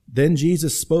Then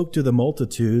Jesus spoke to the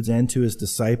multitudes and to his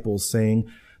disciples, saying,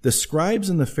 "The scribes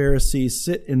and the Pharisees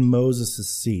sit in Moses'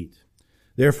 seat.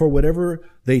 Therefore, whatever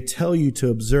they tell you to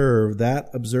observe, that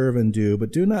observe and do,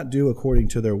 but do not do according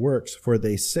to their works, for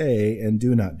they say and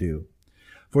do not do.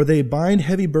 For they bind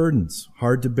heavy burdens,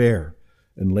 hard to bear,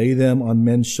 and lay them on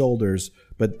men's shoulders,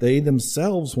 but they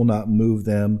themselves will not move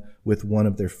them with one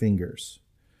of their fingers.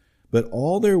 But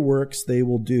all their works they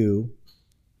will do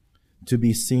to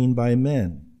be seen by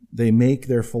men. They make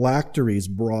their phylacteries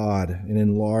broad and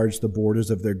enlarge the borders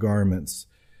of their garments.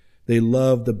 They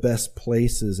love the best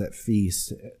places at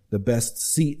feasts, the best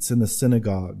seats in the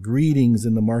synagogue, greetings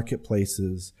in the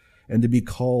marketplaces, and to be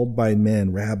called by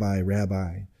men, Rabbi,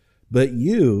 Rabbi. But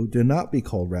you do not be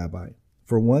called Rabbi,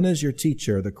 for one is your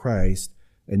teacher, the Christ,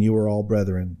 and you are all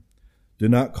brethren. Do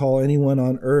not call anyone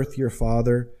on earth your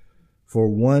father, for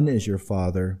one is your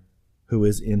Father who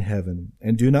is in heaven.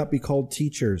 And do not be called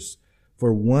teachers,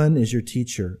 for one is your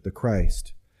teacher, the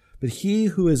Christ. But he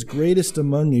who is greatest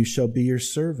among you shall be your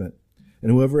servant.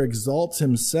 And whoever exalts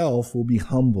himself will be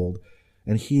humbled,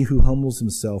 and he who humbles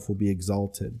himself will be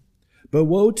exalted. But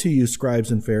woe to you,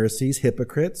 scribes and Pharisees,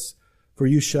 hypocrites, for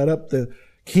you shut up the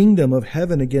kingdom of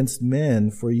heaven against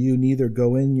men, for you neither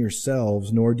go in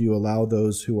yourselves, nor do you allow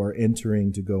those who are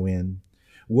entering to go in.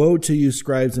 Woe to you,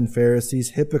 scribes and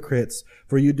Pharisees, hypocrites,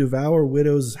 for you devour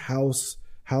widows'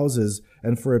 houses,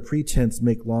 and for a pretense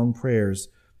make long prayers.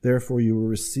 Therefore you will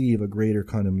receive a greater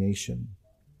condemnation.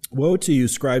 Woe to you,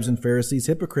 scribes and Pharisees,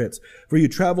 hypocrites, for you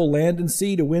travel land and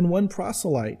sea to win one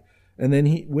proselyte, and then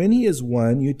when he is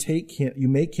won, you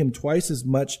make him twice as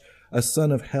much a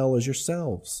son of hell as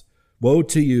yourselves. Woe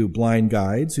to you, blind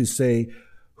guides, who say,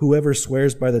 whoever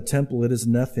swears by the temple, it is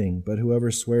nothing, but whoever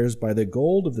swears by the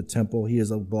gold of the temple, he is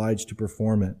obliged to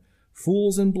perform it.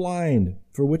 Fools and blind,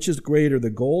 for which is greater, the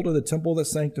gold or the temple that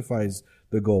sanctifies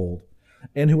the gold?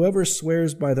 And whoever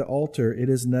swears by the altar, it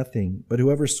is nothing, but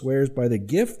whoever swears by the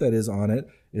gift that is on it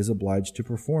is obliged to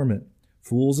perform it.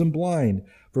 Fools and blind,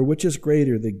 for which is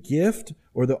greater, the gift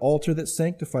or the altar that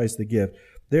sanctifies the gift?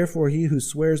 Therefore he who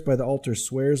swears by the altar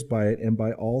swears by it and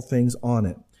by all things on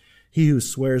it. He who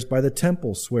swears by the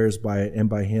temple swears by it and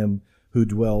by him who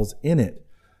dwells in it.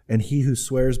 And he who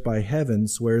swears by heaven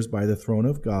swears by the throne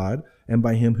of God and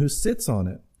by him who sits on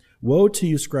it. Woe to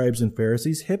you, scribes and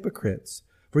Pharisees, hypocrites!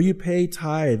 For you pay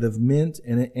tithe of mint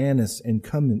and anise and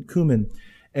cumin,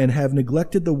 and have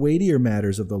neglected the weightier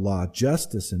matters of the law,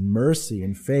 justice and mercy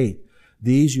and faith.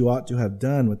 These you ought to have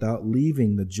done without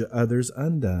leaving the others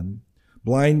undone.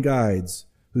 Blind guides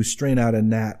who strain out a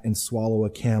gnat and swallow a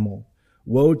camel.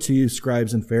 Woe to you,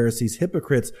 scribes and Pharisees,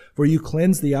 hypocrites, for you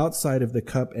cleanse the outside of the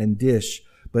cup and dish,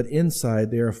 but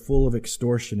inside they are full of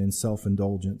extortion and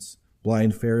self-indulgence.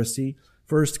 Blind Pharisee,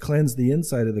 first cleanse the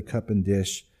inside of the cup and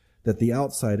dish, that the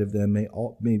outside of them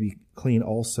may be clean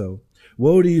also.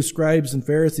 Woe to you, scribes and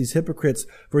Pharisees, hypocrites,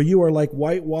 for you are like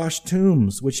whitewashed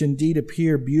tombs, which indeed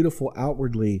appear beautiful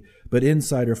outwardly, but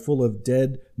inside are full of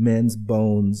dead men's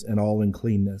bones and all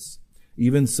uncleanness.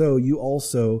 Even so, you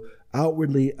also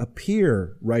outwardly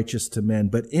appear righteous to men,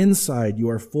 but inside you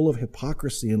are full of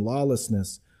hypocrisy and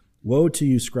lawlessness. Woe to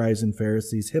you, scribes and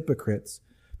Pharisees, hypocrites,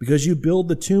 because you build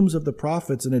the tombs of the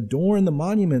prophets and adorn the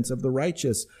monuments of the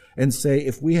righteous, and say,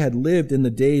 if we had lived in the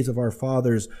days of our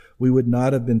fathers, we would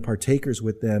not have been partakers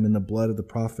with them in the blood of the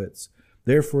prophets.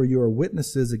 Therefore you are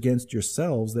witnesses against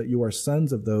yourselves that you are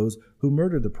sons of those who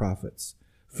murdered the prophets.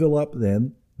 Fill up,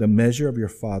 then, the measure of your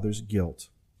father's guilt.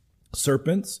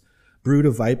 Serpents, brood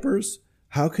of vipers,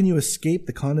 how can you escape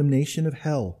the condemnation of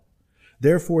hell?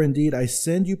 Therefore, indeed, I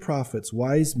send you prophets,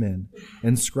 wise men,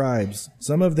 and scribes.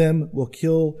 Some of them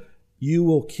you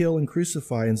will kill and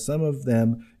crucify, and some of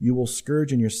them you will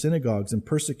scourge in your synagogues and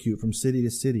persecute from city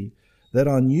to city, that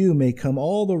on you may come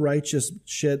all the righteous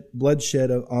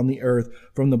bloodshed on the earth,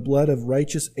 from the blood of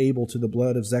righteous Abel to the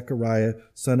blood of Zechariah,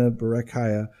 son of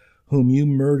Berechiah, whom you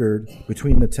murdered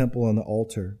between the temple and the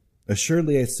altar.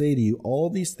 Assuredly, I say to you,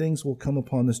 all these things will come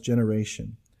upon this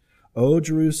generation. O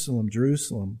Jerusalem,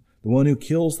 Jerusalem, the one who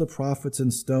kills the prophets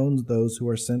and stones those who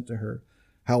are sent to her.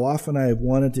 How often I have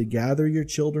wanted to gather your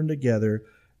children together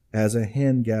as a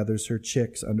hen gathers her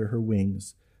chicks under her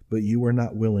wings, but you were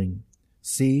not willing.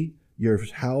 See, your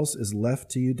house is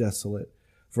left to you desolate.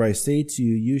 For I say to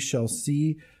you, you shall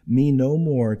see me no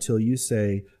more till you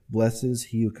say, blessed is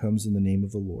he who comes in the name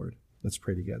of the Lord. Let's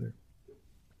pray together.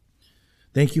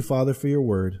 Thank you, Father, for your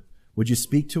word. Would you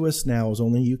speak to us now as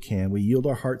only you can? We yield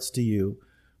our hearts to you.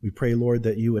 We pray, Lord,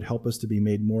 that you would help us to be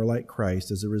made more like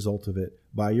Christ as a result of it,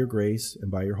 by your grace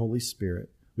and by your Holy Spirit.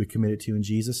 We commit it to you in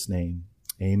Jesus' name.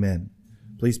 Amen.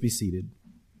 Please be seated.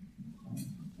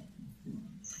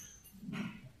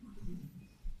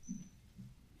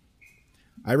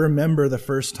 I remember the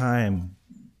first time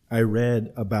I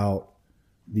read about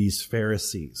these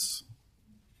Pharisees.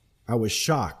 I was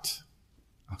shocked.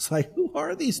 I was like, who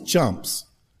are these chumps?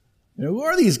 Who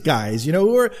are these guys?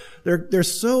 They're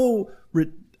so,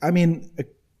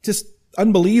 just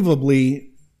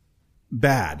unbelievably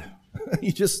bad.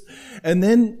 And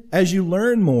then as you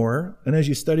learn more and as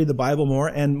you study the Bible more,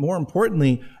 and more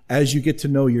importantly, as you get to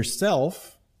know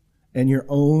yourself and your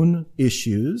own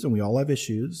issues, and we all have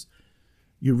issues,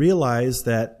 you realize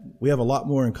that we have a lot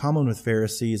more in common with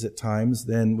Pharisees at times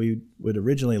than we would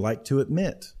originally like to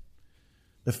admit.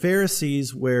 The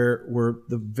Pharisees were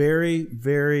the very,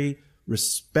 very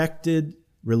respected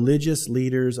religious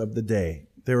leaders of the day.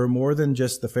 There were more than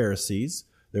just the Pharisees.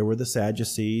 There were the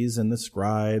Sadducees and the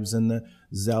scribes and the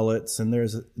zealots, and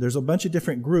there's a bunch of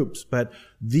different groups, but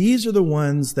these are the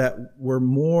ones that were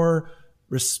more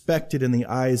respected in the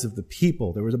eyes of the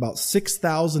people. There was about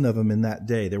 6,000 of them in that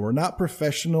day. They were not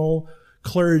professional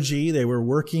clergy. They were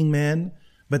working men,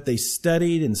 but they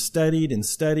studied and studied and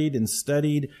studied and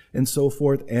studied and so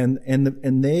forth. And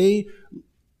they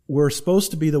were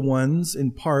supposed to be the ones,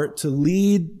 in part, to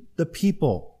lead the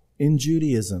people in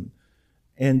Judaism.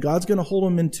 And God's going to hold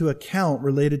them into account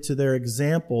related to their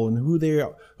example and who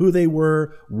they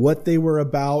were, what they were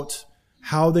about,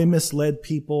 how they misled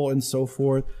people, and so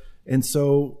forth. And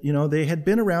so, they had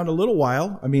been around a little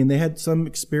while. I mean, they had some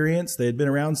experience. They had been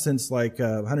around since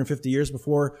 150 years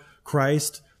before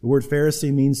Christ. The word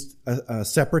Pharisee means a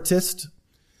separatist.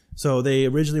 So they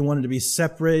originally wanted to be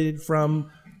separated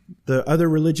from the other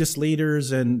religious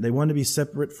leaders, and they wanted to be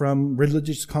separate from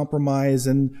religious compromise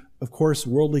and, of course,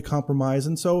 worldly compromise.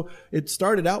 And so it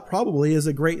started out probably as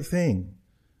a great thing.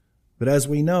 But as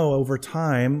we know, over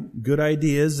time, good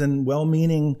ideas and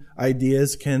well-meaning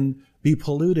ideas can be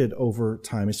polluted over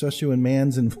time, especially when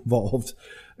man's involved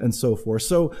and so forth.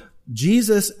 So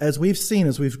Jesus, as we've seen,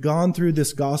 as we've gone through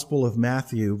this Gospel of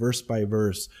Matthew verse by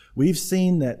verse, we've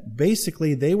seen that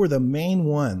basically they were the main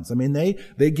ones. I mean,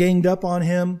 they ganged up on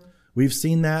him. We've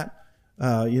seen that,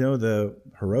 the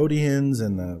Herodians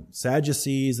and the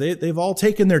Sadducees, they've all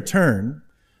taken their turn.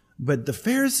 But the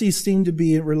Pharisees seem to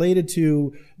be related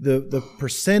to the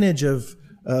percentage of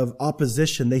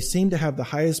opposition. They seem to have the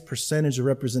highest percentage of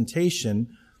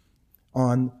representation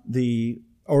on the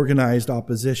organized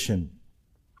opposition.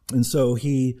 And so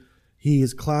he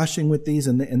is clashing with these,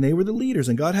 and they were the leaders,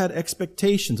 and God had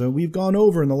expectations. And we've gone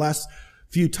over in the last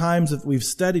few times that we've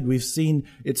studied, we've seen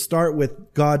it start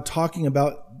with God talking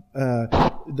about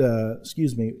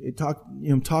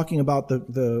talking about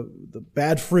the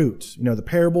bad fruit, the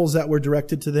parables that were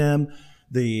directed to them,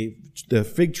 the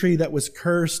fig tree that was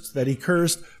cursed, that he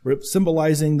cursed,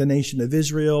 symbolizing the nation of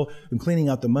Israel, and cleaning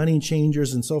out the money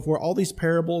changers and so forth, all these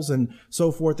parables and so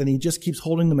forth, and he just keeps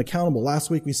holding them accountable. Last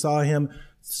week we saw him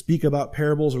speak about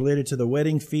parables related to the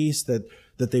wedding feast that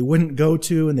they wouldn't go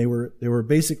to, and they were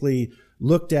basically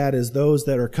looked at as those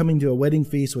that are coming to a wedding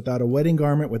feast without a wedding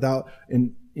garment,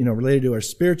 related to our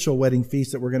spiritual wedding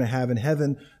feast that we're going to have in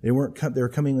heaven. They were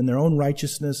coming in their own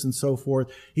righteousness and so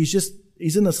forth.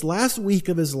 He's in this last week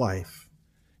of his life.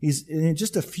 He's in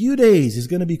just a few days, he's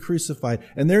going to be crucified,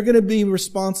 and they're going to be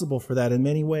responsible for that in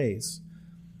many ways.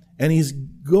 And he's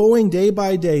going day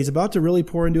by day. He's about to really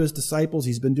pour into his disciples.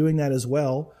 He's been doing that as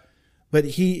well. But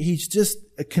he's just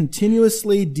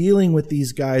continuously dealing with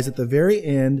these guys at the very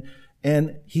end,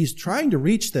 and he's trying to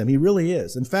reach them. He really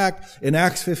is. In fact, in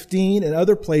Acts 15 and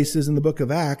other places in the book of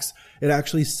Acts, it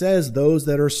actually says those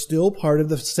that are still part of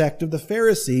the sect of the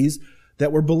Pharisees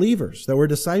that were believers, that were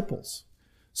disciples.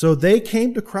 So they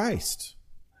came to Christ.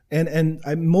 And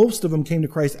most of them came to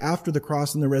Christ after the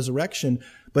cross and the resurrection,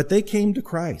 but they came to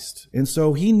Christ. And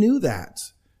so he knew that.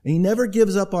 And he never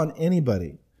gives up on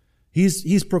anybody.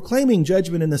 He's proclaiming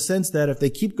judgment in the sense that if they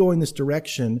keep going this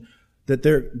direction, that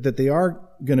they are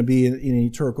going to be in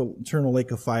an eternal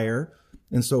lake of fire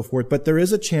and so forth. But there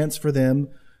is a chance for them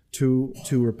to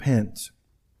repent.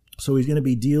 So he's going to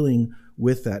be dealing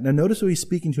with that. Now notice who he's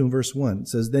speaking to in verse 1. It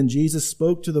says, "Then Jesus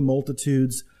spoke to the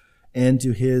multitudes and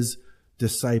to his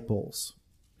disciples."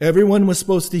 Everyone was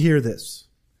supposed to hear this.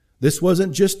 This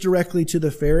wasn't just directly to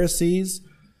the Pharisees.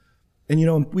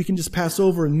 And we can just pass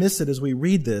over and miss it as we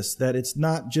read this, that he's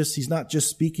not just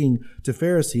speaking to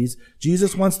Pharisees.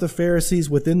 Jesus wants the Pharisees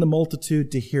within the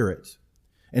multitude to hear it.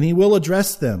 And he will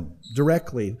address them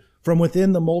directly from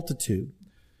within the multitude.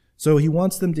 So he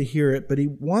wants them to hear it, but he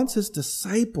wants his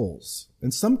disciples,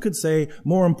 and some could say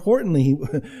more importantly,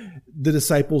 the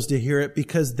disciples to hear it,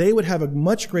 because they would have a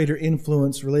much greater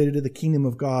influence related to the kingdom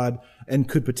of God and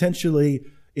could potentially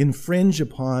infringe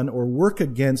upon or work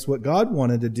against what God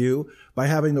wanted to do by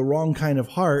having the wrong kind of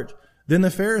heart than the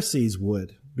Pharisees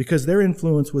would. because their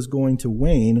influence was going to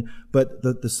wane, but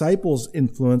the disciples'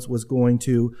 influence was going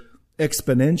to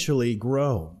exponentially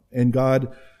grow. And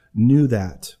God knew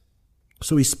that.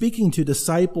 So he's speaking to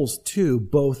disciples too,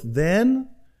 both then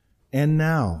and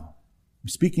now.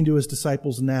 He's speaking to his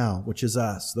disciples now, which is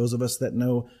us, those of us that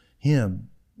know him.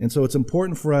 And so it's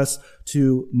important for us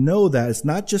to know that it's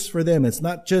not just for them. It's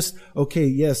not just, okay,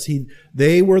 yes,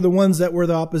 they were the ones that were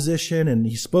the opposition, and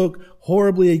he spoke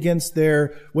horribly against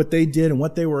what they did and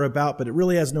what they were about, but it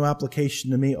really has no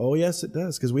application to me. Oh, yes, it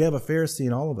does, because we have a Pharisee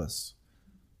in all of us.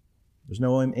 There's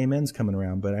no amens coming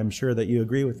around, but I'm sure that you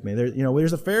agree with me.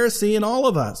 There's a Pharisee in all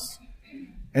of us.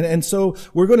 And so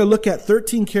we're going to look at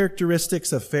 13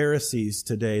 characteristics of Pharisees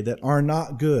today that are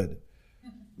not good.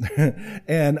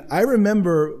 And I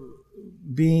remember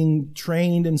being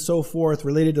trained and so forth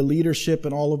related to leadership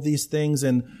and all of these things.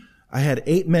 And I had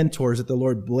 8 mentors that the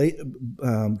Lord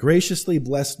graciously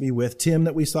blessed me with. Tim,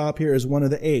 that we saw up here, is one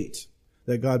of the 8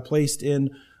 that God placed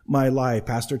in my life.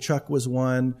 Pastor Chuck was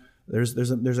one.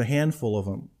 There's a handful of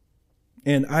them.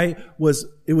 And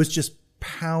it was just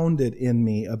pounded in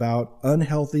me about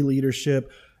unhealthy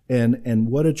leadership and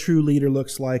what a true leader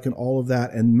looks like and all of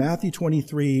that. And Matthew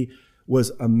 23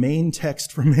 was a main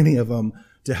text for many of them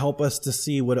to help us to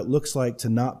see what it looks like to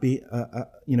not be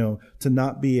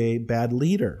a bad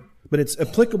leader. But it's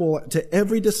applicable to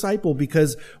every disciple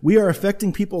because we are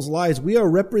affecting people's lives. We are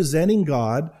representing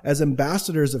God as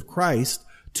ambassadors of Christ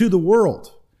to the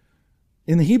world.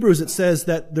 In the Hebrews, it says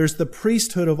that there's the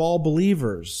priesthood of all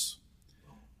believers.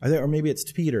 Or maybe it's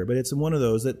Peter, but it's in one of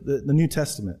those, the New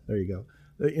Testament. There you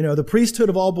go. The priesthood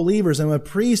of all believers. And a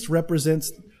priest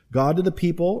represents God to the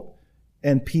people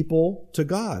and people to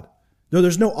God. Though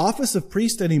there's no office of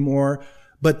priest anymore,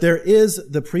 but there is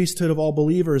the priesthood of all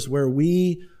believers where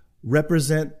we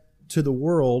represent to the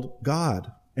world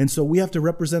God. And so we have to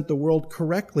represent the world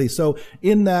correctly. So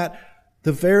in that,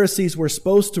 the Pharisees were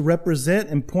supposed to represent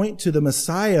and point to the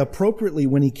Messiah appropriately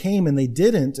when he came, and they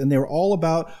didn't, and they were all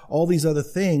about all these other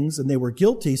things, and they were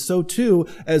guilty. So too,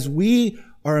 as we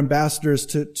are ambassadors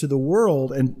to the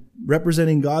world and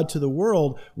representing God to the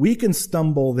world, we can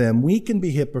stumble them. We can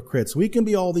be hypocrites. We can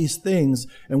be all these things,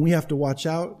 and we have to watch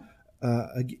out.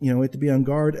 We have to be on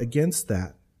guard against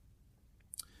that.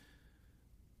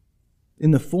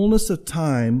 In the fullness of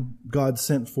time, God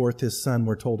sent forth his Son,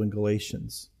 we're told in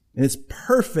Galatians. And it's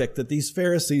perfect that these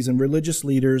Pharisees and religious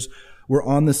leaders were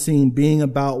on the scene being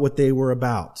about what they were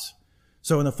about.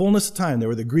 So in the fullness of time, there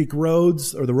were the Greek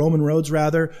roads, or the Roman roads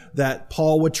rather, that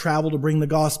Paul would travel to bring the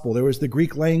gospel. There was the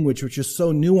Greek language, which is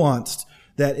so nuanced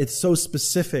that it's so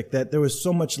specific that there was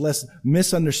so much less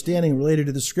misunderstanding related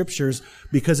to the scriptures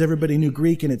because everybody knew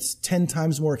Greek, and it's 10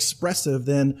 times more expressive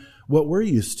than what we're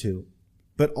used to.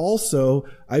 But also,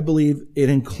 I believe it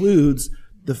includes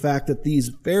the fact that these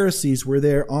Pharisees were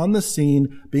there on the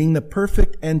scene being the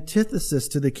perfect antithesis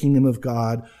to the kingdom of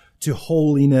God, to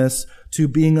holiness, to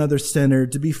being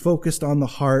other-centered, to be focused on the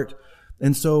heart.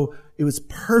 And so it was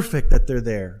perfect that they're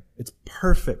there. It's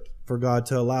perfect for God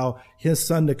to allow his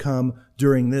Son to come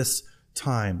during this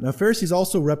time. Now, Pharisees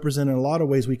also represent in a lot of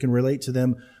ways we can relate to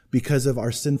them because of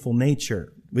our sinful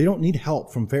nature. We don't need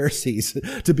help from Pharisees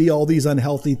to be all these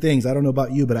unhealthy things. I don't know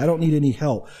about you, but I don't need any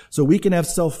help. So we can have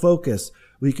self-focus.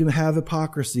 We can have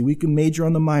hypocrisy. We can major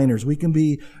on the minors. We can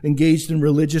be engaged in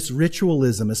religious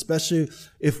ritualism, especially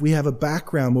if we have a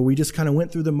background where we just kind of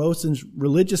went through the motions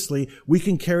religiously. We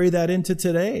can carry that into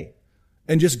today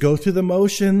and just go through the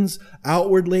motions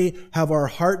outwardly, have our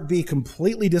heart be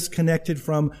completely disconnected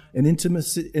from an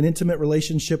intimate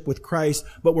relationship with Christ,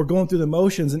 but we're going through the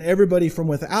motions, and everybody from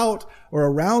without or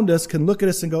around us can look at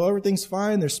us and go, everything's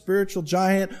fine, they're spiritual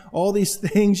giant, all these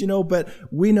things, but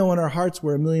we know in our hearts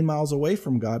we're a million miles away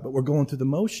from God, but we're going through the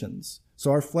motions. So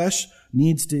our flesh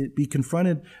needs to be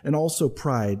confronted, and also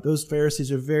pride. Those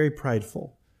Pharisees are very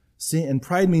prideful. And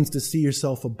pride means to see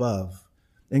yourself above.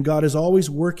 And God is always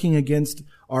working against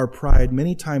our pride.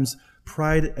 Many times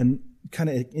pride and kind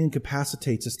of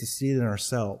incapacitates us to see it in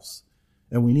ourselves.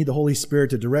 And we need the Holy Spirit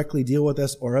to directly deal with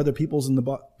us or other people in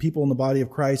the body of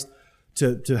Christ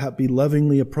to be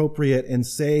lovingly appropriate and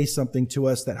say something to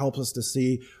us that helps us to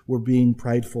see we're being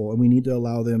prideful. And we need to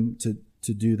allow them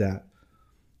to do that.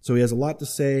 So he has a lot to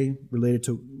say related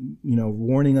to,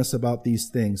 warning us about these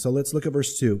things. So let's look at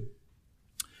verse 2.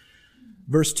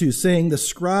 Verse 2, saying, the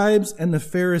scribes and the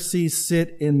Pharisees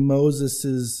sit in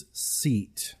Moses'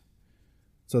 seat.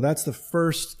 So that's the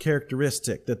first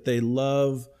characteristic, that they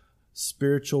love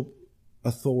spiritual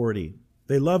authority.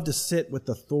 They love to sit with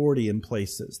authority in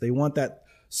places. They want that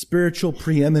spiritual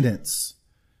preeminence.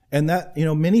 And that,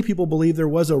 many people believe there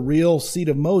was a real seat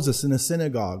of Moses in a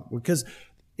synagogue because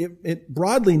it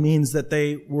broadly means that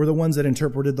they were the ones that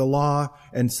interpreted the law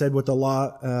and said what the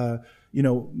law,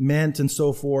 meant and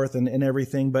so forth and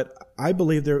everything. But I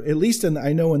believe there, at least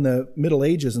I know in the Middle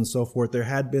Ages and so forth,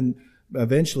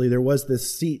 eventually there was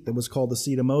this seat that was called the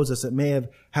seat of Moses. It may have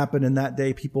happened in that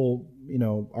day. People,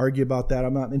 argue about that.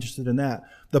 I'm not interested in that.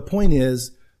 The point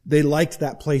is, they liked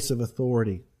that place of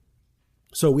authority.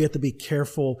 So we have to be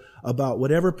careful about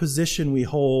whatever position we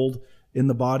hold in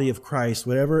the body of Christ,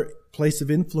 whatever place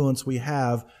of influence we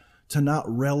have, to not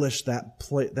relish that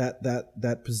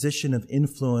position of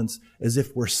influence as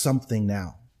if we're something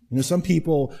now. Some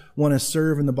people want to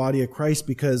serve in the body of Christ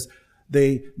because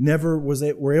they never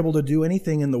were able to do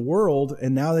anything in the world,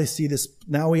 and now they see this.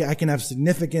 Now I can have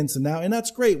significance, and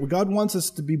that's great. God wants us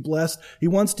to be blessed. He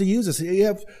wants to use us. He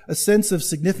have a sense of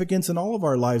significance in all of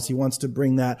our lives. He wants to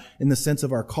bring that in the sense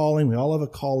of our calling. We all have a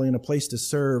calling, a place to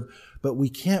serve, but we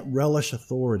can't relish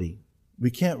authority.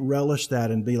 We can't relish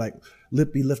that and be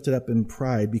lifted up in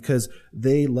pride, because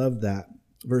they love that.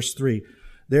 Verse 3,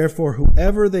 Therefore,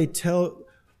 whatever they tell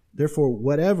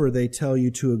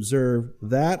you to observe,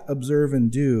 that observe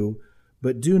and do,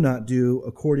 but do not do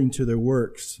according to their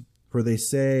works, for they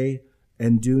say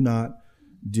and do not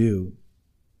do.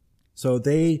 So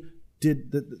they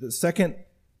did, the second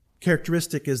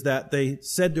characteristic is that they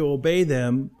said to obey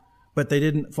them, but they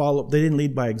didn't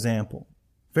lead by example.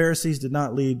 Pharisees did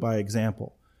not lead by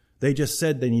example. They just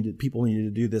said people needed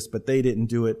to do this, but they didn't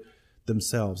do it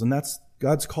themselves. And that's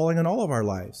God's calling on all of our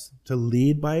lives, to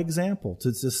lead by example,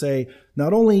 to say,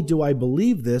 not only do I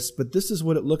believe this, but this is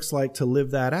what it looks like to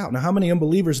live that out. Now, how many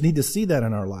unbelievers need to see that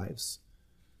in our lives?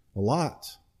 A lot.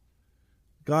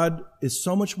 God is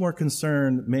so much more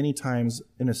concerned many times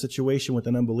in a situation with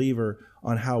an unbeliever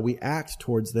on how we act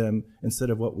towards them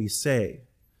instead of what we say.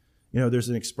 There's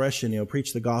an expression,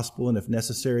 preach the gospel, and if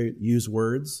necessary, use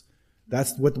words.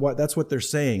 That's what they're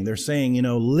saying. They're saying,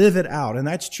 live it out. And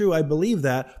that's true. I believe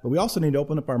that. But we also need to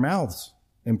open up our mouths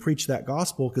and preach that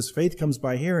gospel, because faith comes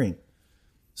by hearing.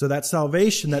 So that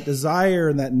salvation, that desire,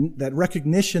 and that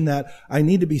recognition that I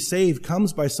need to be saved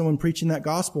comes by someone preaching that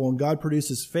gospel. And God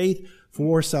produces faith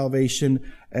for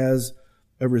salvation as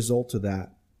a result of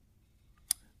that.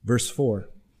 Verse 4,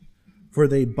 For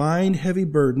they bind heavy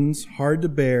burdens, hard to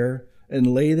bear, and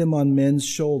lay them on men's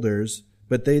shoulders,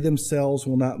 but they themselves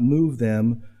will not move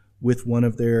them with one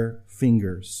of their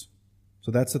fingers. So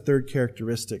that's the third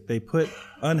characteristic. They put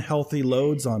unhealthy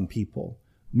loads on people.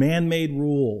 Man-made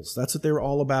rules. That's what they were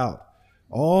all about.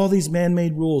 All these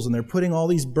man-made rules, and they're putting all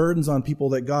these burdens on people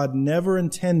that God never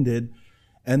intended,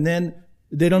 and then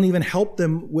they don't even help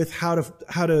them with how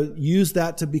to use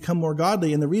that to become more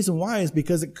godly. And the reason why is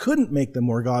because it couldn't make them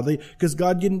more godly, because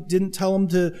God didn't tell them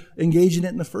to engage in it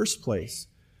in the first place.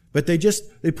 But they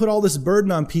put all this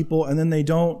burden on people, and then they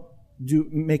don't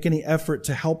make any effort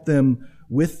to help them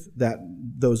with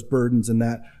those burdens and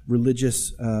that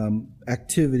religious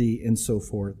activity and so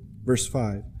forth. Verse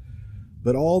 5,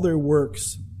 But all their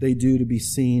works they do to be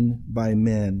seen by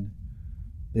men.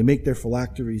 They make their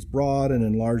phylacteries broad and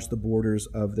enlarge the borders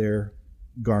of their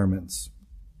garments.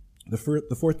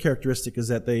 The fourth characteristic is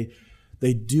that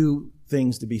they do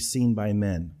things to be seen by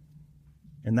men.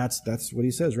 And that's what he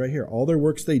says right here. All their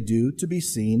works they do to be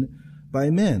seen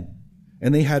by men.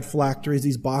 And they had phylacteries,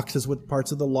 these boxes with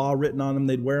parts of the law written on them.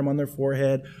 They'd wear them on their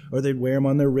forehead, or they'd wear them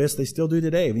on their wrist. They still do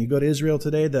today. When you go to Israel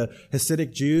today, the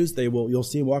Hasidic Jews, you'll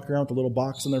see them walking around with a little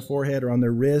box on their forehead or on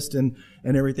their wrist and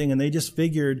everything. And they just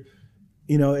figured,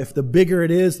 if the bigger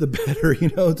it is, the better,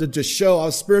 to just show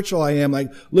how spiritual I am.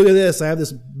 Like, look at this. I have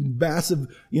this massive,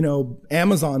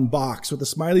 Amazon box with a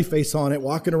smiley face on it,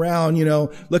 walking around,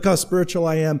 look how spiritual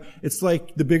I am. It's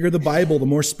like the bigger the Bible, the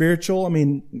more spiritual.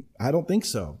 I don't think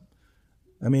so.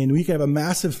 We can have a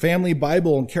massive family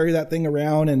Bible and carry that thing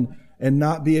around and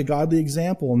not be a godly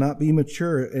example, not be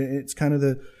mature. It's kind of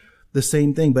the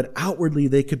same thing, but outwardly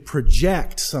they could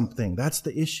project something. That's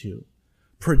the issue.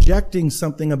 Projecting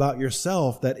something about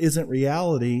yourself that isn't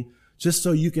reality just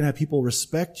so you can have people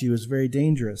respect you is very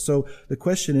dangerous. So the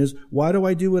question is, why do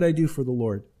I do what I do for the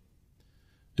Lord?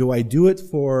 Do I do it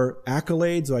for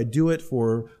accolades? Do I do it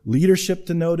for leadership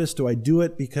to notice? Do I do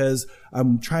it because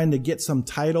I'm trying to get some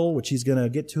title, which he's going to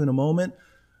get to in a moment?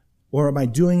 Or am I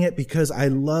doing it because I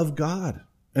love God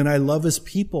and I love his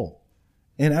people?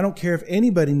 And I don't care if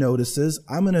anybody notices.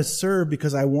 I'm going to serve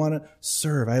because I want to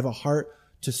serve. I have a heart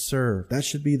to serve. That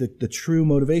should be the true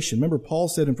motivation. Remember, Paul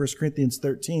said in 1 Corinthians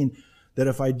 13 that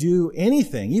if I do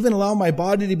anything, even allow my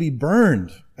body to be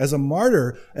burned as a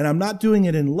martyr, and I'm not doing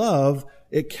it in love,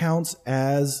 it counts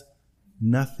as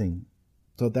nothing.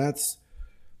 So that's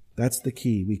the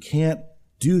key. We can't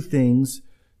do things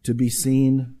to be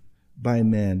seen by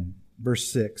men.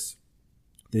 Verse 6.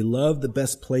 They love the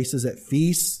best places at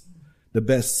feasts, the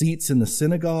best seats in the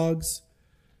synagogues,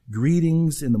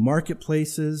 greetings in the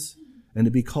marketplaces, and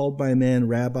to be called by men,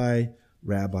 Rabbi,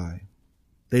 Rabbi.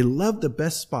 They love the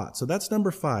best spot. So that's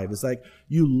number 5. It's like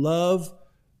you love,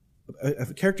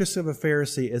 a characteristic of a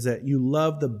Pharisee is that you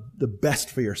love the best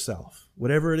for yourself.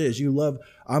 Whatever it is, you love,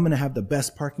 I'm going to have the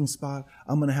best parking spot.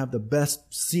 I'm going to have the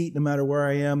best seat no matter where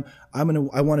I am. I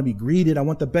want to be greeted. I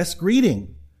want the best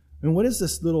greeting. I mean, what is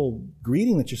this little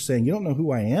greeting that you're saying? You don't know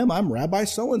who I am? I'm Rabbi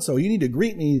so-and-so. You need to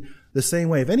greet me the same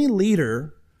way. If any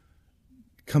leader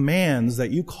commands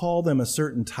that you call them a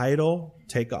certain title,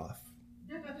 take off.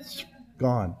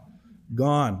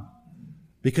 Gone.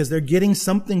 Because they're getting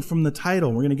something from the title.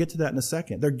 We're going to get to that in a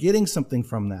second. They're getting something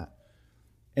from that.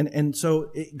 And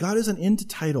so God isn't into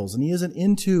titles, and he isn't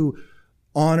into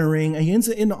honoring. And he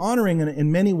isn't into honoring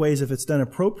in many ways if it's done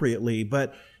appropriately,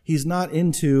 but he's not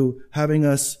into having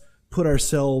us put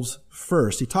ourselves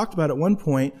first. He talked about at one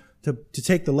point to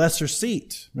take the lesser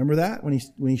seat. Remember that when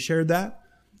he shared that?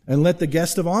 And let the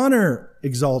guest of honor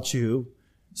exalt you,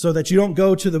 so that you don't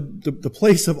go to the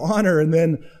place of honor and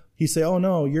then he say, oh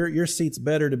no, your seat's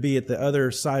better to be at the other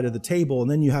side of the table,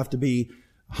 and then you have to be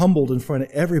humbled in front of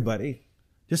everybody.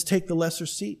 Just take the lesser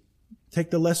seat.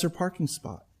 Take the lesser parking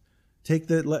spot. Take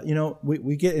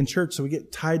we get in church, so we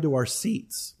get tied to our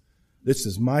seats. This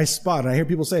is my spot. And I hear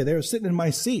people say, they're sitting in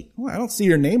my seat. Well, I don't see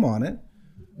your name on it.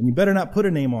 And you better not put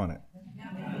a name on it.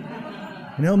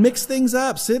 Mix things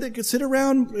up. Sit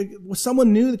around with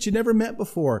someone new that you never met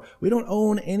before. We don't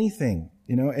own anything,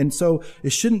 and so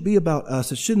it shouldn't be about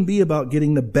us. It shouldn't be about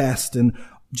getting the best. And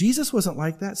Jesus wasn't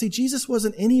like that. See, Jesus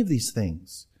wasn't any of these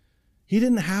things. He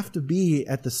didn't have to be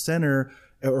at the center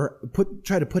or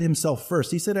try to put himself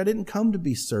first. He said, I didn't come to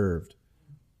be served,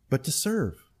 but to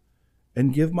serve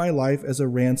and give my life as a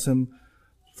ransom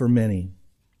for many.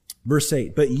 Verse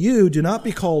 8, but you do not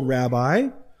be called Rabbi,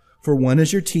 for one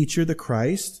is your teacher, the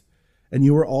Christ, and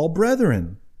you are all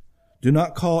brethren. Do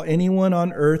not call anyone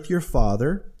on earth your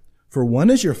father, for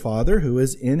one is your Father who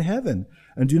is in heaven.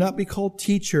 And do not be called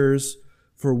teachers,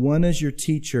 for one is your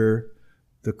teacher,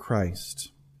 the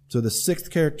Christ. So the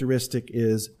 6th characteristic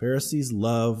is Pharisees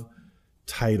love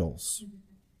titles.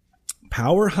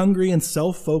 Power-hungry and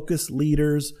self-focused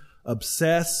leaders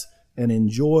obsess and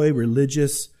enjoy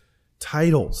religious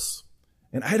titles.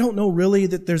 And I don't know really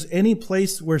that there's any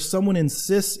place where someone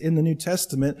insists in the New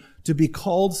Testament to be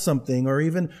called something, or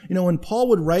even, when Paul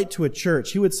would write to a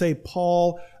church, he would say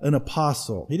Paul, an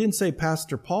apostle. He didn't say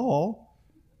Pastor Paul.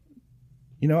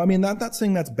 Not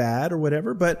saying that's bad or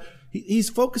whatever, but he's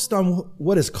focused on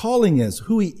what his calling is,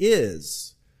 who he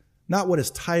is, not what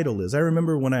his title is. I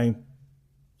remember when I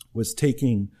was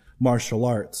taking martial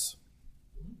arts.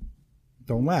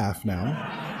 Don't laugh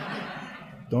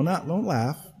now. Don't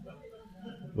laugh.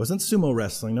 It wasn't sumo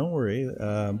wrestling, don't worry.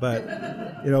 But,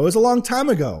 it was a long time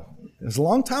ago. It was a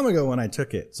long time ago when I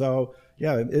took it. So,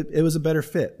 yeah, it was a better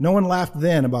fit. No one laughed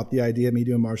then about the idea of me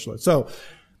doing martial arts.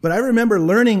 But I remember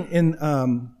learning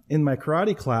in my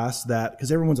karate class that,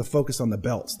 because everyone's focused on the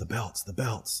belts.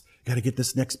 Got to get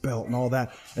this next belt and all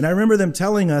that. And I remember them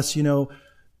telling us,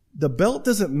 the belt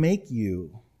doesn't make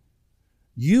you.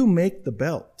 You make the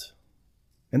belt.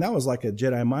 And that was like a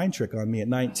Jedi mind trick on me at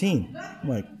 19. I'm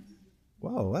like,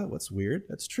 wow, what's weird?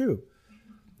 That's true.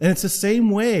 And it's the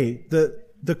same way.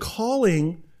 The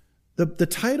calling, the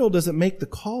title doesn't make the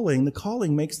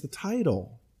calling makes the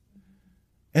title.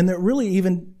 And there really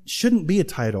even shouldn't be a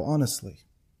title, honestly.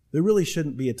 There really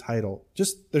shouldn't be a title.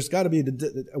 Just, there's got to be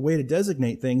a way to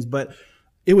designate things, but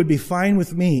it would be fine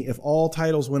with me if all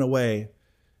titles went away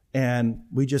and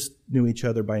we just knew each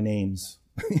other by names.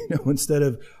 Instead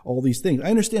of all these things. I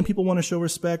understand people want to show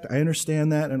respect. I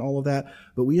understand that and all of that,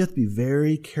 but we have to be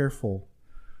very careful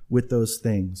with those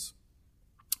things.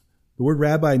 The word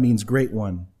rabbi means great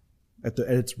one. At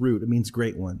its root, it means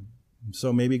great one.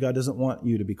 So maybe God doesn't want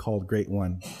you to be called great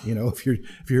one, if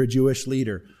you're a Jewish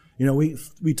leader.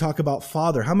 We talk about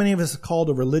father. How many of us have called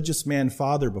a religious man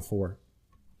father before?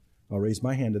 I'll raise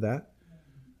my hand to that.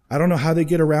 I don't know how they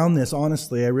get around this,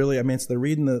 honestly. It's they're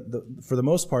reading for the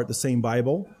most part, the same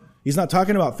Bible. He's not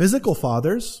talking about physical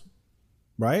fathers,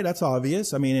 right? That's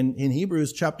obvious. In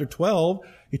Hebrews chapter 12,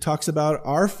 he talks about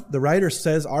the writer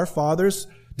says our fathers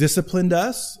disciplined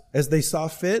us as they saw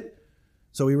fit.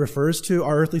 So he refers to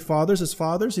our earthly fathers as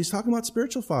fathers. He's talking about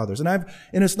spiritual fathers. And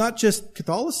it's not just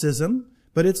Catholicism,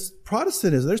 but it's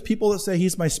Protestantism. There's people that say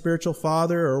he's my spiritual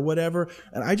father or whatever.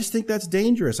 And I just think that's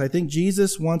dangerous. I think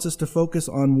Jesus wants us to focus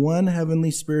on one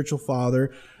heavenly spiritual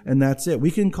father, and that's it.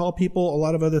 We can call people a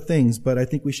lot of other things, but I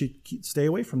think we should stay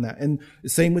away from that. And the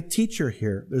same with teacher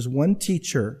here. There's one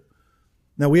teacher.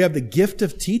 Now we have the gift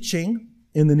of teaching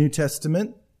in the New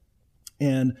Testament.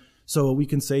 And so we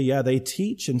can say, yeah, they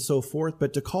teach and so forth.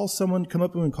 But to call someone, come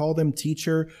up and call them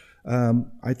teacher,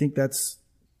 I think that's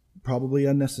probably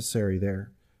unnecessary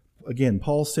there. Again,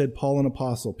 Paul said, Paul an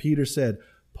apostle. Peter said,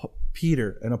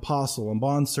 Peter an apostle and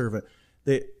bondservant.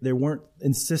 They weren't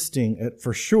insisting,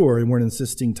 for sure, they weren't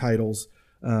insisting titles.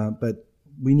 But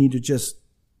we need to just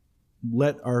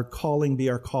let our calling be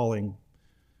our calling.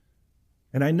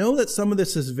 And I know that some of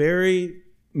this is very,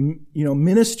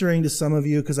 ministering to some of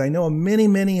you, because I know many,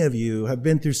 many of you have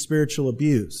been through spiritual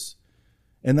abuse.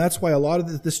 And that's why a lot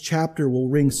of this chapter will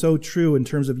ring so true in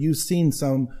terms of you've seen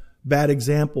some bad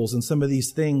examples and some of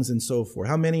these things and so forth.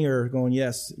 How many are going,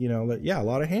 yes, yeah, a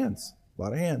lot of hands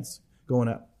going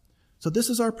up. So this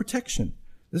is our protection.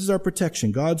 This is our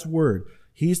protection, God's word.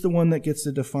 He's the one that gets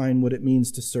to define what it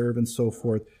means to serve and so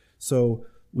forth. So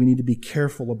we need to be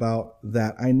careful about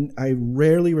that. I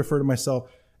rarely refer to myself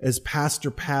as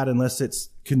Pastor Pat unless it's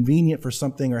convenient for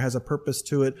something or has a purpose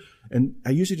to it. And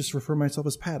I usually just refer myself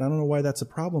as Pat. I don't know why that's a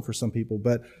problem for some people,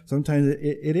 but sometimes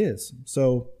it is.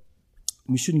 So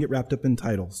we shouldn't get wrapped up in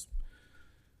titles.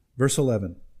 Verse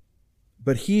 11,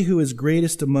 but he who is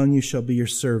greatest among you shall be your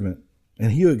servant.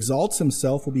 And he who exalts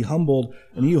himself will be humbled,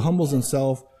 and he who humbles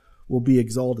himself will be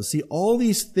exalted. See, all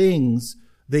these things,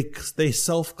 they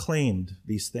self-claimed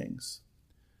these things.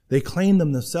 They claimed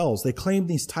them themselves. They claimed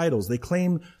these titles. They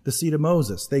claimed the seat of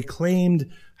Moses. They claimed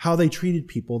how they treated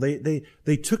people. They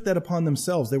took that upon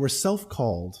themselves. They were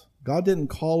self-called. God didn't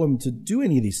call them to do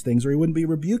any of these things, or he wouldn't be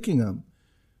rebuking them.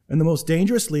 And the most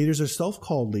dangerous leaders are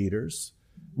self-called leaders.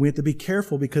 We have to be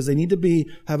careful because they need to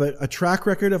have a track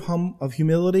record of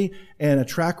humility and a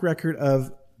track record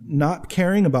of not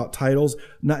caring about titles,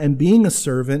 and being a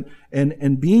servant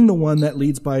and being the one that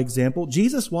leads by example.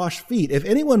 Jesus washed feet. If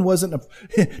anyone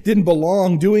didn't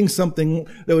belong doing something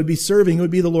that would be serving, it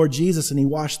would be the Lord Jesus, and he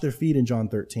washed their feet in John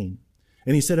 13.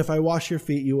 And he said, if I wash your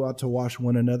feet, you ought to wash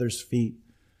one another's feet.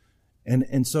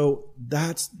 And so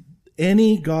that's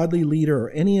any godly leader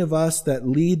or any of us that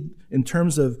lead in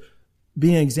terms of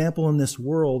being an example in this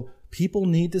world. People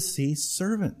need to see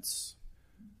servants.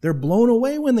 They're blown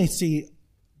away when they see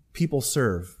people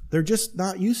serve. They're just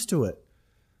not used to it.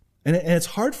 And it's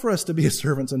hard for us to be a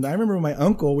servant. And I remember my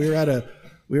uncle, we were at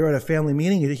a family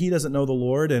meeting. He doesn't know the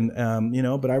Lord, and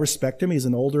but I respect him. He's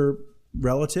an older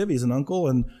relative. He's an uncle,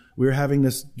 and we were having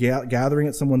this gathering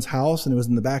at someone's house, and it was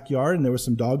in the backyard, and there was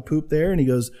some dog poop there. And he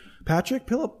goes, Patrick,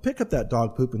 pick up that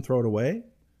dog poop and throw it away.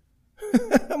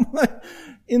 I'm like,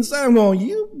 inside I'm going,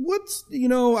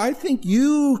 I think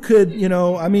you could,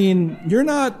 you're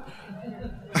not,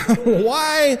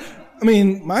 why?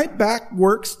 My back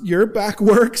works, your back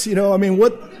works,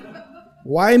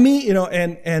 why me?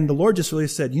 And the Lord just really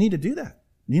said, you need to do that.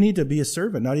 You need to be a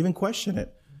servant, not even question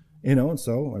it. And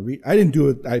so I didn't do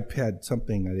it. I had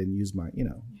something, I didn't use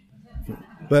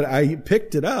but I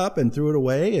picked it up and threw it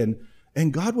away,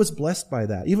 and God was blessed by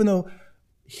that. Even though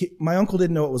my uncle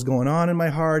didn't know what was going on in my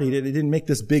heart. He didn't make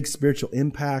this big spiritual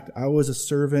impact. I was a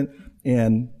servant,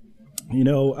 and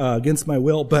against my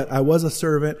will, but I was a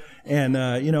servant, and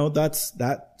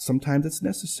that sometimes it's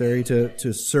necessary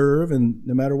to serve, and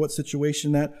no matter what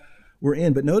situation that we're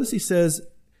in. But notice he says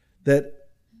that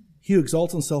he who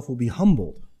exalts himself will be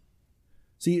humbled.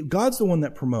 See, God's the one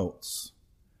that promotes.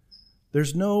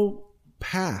 There's no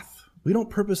path. We don't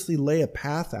purposely lay a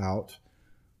path out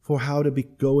for how to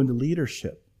go into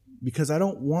leadership, because I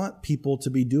don't want people to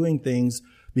be doing things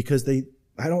because I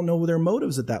don't know their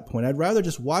motives at that point. I'd rather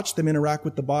just watch them interact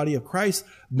with the body of Christ,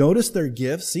 notice their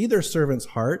gifts, see their servant's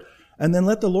heart, and then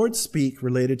let the Lord speak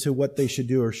related to what they should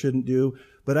do or shouldn't do.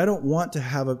 But I don't want to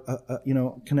have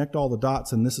connect all the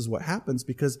dots and this is what happens,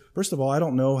 because first of all, I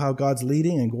don't know how God's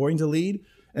leading and going to lead,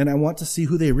 and I want to see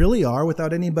who they really are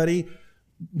without anybody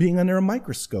being under a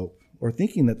microscope or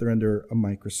thinking that they're under a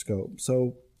microscope.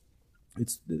 So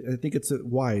I think it's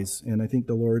wise, and I think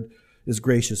the Lord is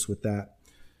gracious with that.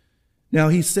 Now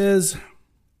he says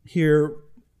here,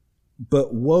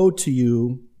 but woe to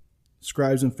you,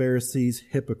 scribes and Pharisees,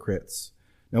 hypocrites.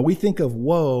 Now we think of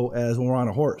woe as when we're on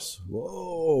a horse.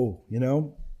 Whoa,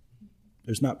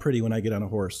 there's not pretty when I get on a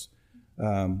horse.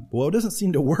 Woe doesn't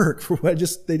seem to work they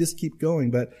just keep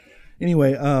going. But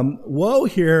anyway, woe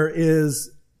here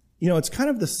is, it's kind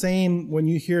of the same when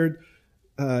you hear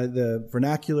the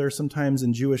vernacular. Sometimes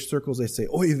in Jewish circles they say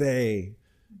oy vey.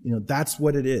 That's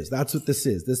what it is. That's what this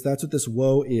is. That's what this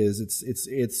woe is.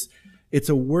 It's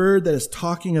a word that is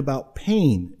talking about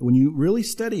pain when you really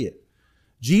study it.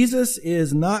 Jesus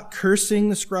is not cursing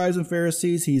the scribes and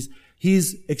Pharisees.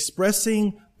 He's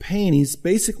expressing pain. He's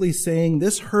basically saying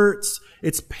this hurts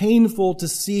It's painful to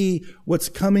see what's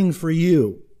coming for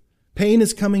you. Pain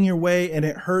is coming your way, and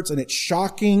it hurts, and it's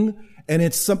shocking, and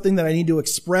it's something that I need to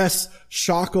express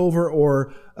shock over,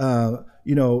 or my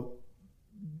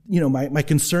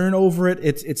concern over it.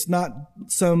 It's not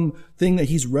something that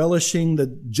he's relishing,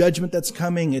 the judgment that's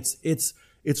coming. It's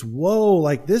woe,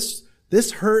 like this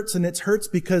hurts, and it hurts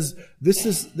because this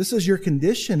is your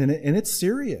condition, and it's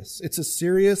serious. It's a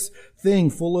serious thing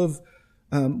full of,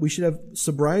 we should have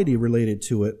sobriety related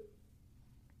to it.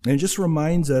 And it just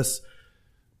reminds us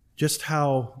just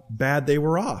how bad they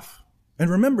were off. And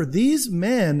remember, these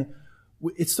men,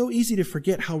 it's so easy to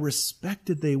forget how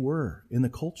respected they were in the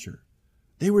culture.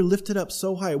 They were lifted up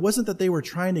so high. It wasn't that they were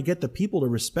trying to get the people to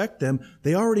respect them.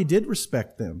 They already did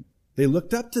respect them. They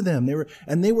looked up to them.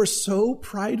 They were so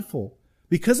prideful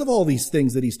because of all these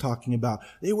things that he's talking about.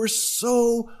 They were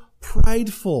so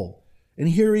prideful. And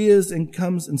here he is and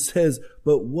comes and says,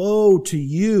 "But woe to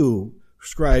you,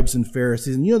 scribes and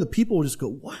Pharisees." And the people will just go,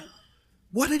 "What?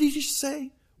 What did he just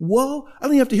say? Woe?" I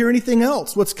don't even have to hear anything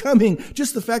else. What's coming?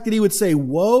 Just the fact that he would say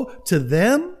woe to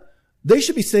them. They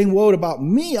should be saying woe about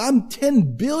me. I'm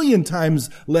 10 billion times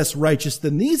less righteous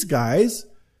than these guys.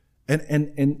 And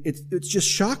it's just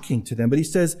shocking to them. But he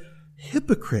says,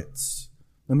 hypocrites.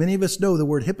 Now, many of us know the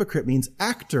word hypocrite means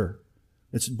actor.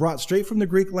 It's brought straight from the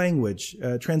Greek language,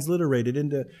 transliterated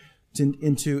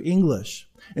into English.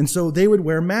 And so they would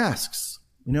wear masks.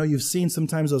 You've seen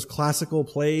sometimes those classical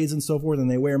plays and so forth, and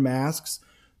they wear masks.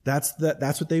 That's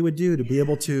what they would do to be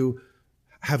able to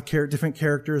have different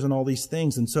characters and all these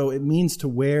things. And so it means to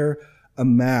wear a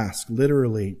mask,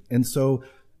 literally. And so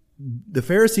the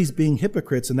Pharisees being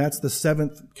hypocrites, and that's the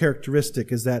seventh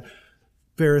characteristic, is that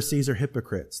Pharisees are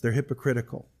hypocrites. They're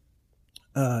hypocritical.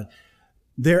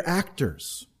 They're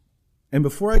actors. And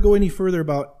before I go any further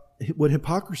about what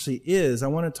hypocrisy is, I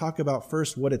want to talk about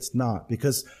first what it's not,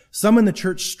 because some in the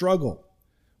church struggle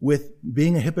with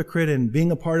being a hypocrite and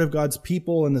being a part of God's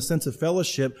people and the sense of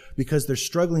fellowship because they're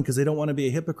struggling because they don't want to be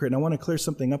a hypocrite. And I want to clear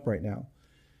something up right now.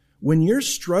 When you're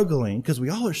struggling, because we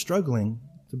all are struggling,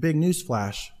 it's a big news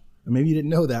flash, or maybe you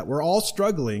didn't know that. We're all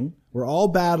struggling. We're all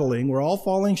battling. We're all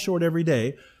falling short every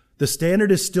day. The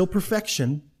standard is still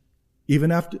perfection.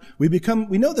 Even after we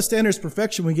know the standard is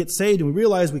perfection, we get saved and we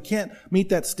realize we can't meet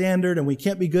that standard and we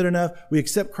can't be good enough. We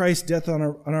accept Christ's death on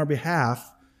our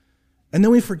behalf. And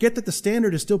then we forget that the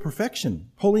standard is still perfection.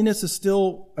 Holiness is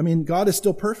still, God is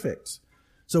still perfect.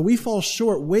 So we fall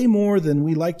short way more than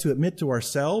we like to admit to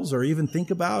ourselves or even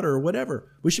think about or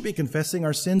whatever. We should be confessing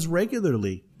our sins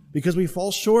regularly because we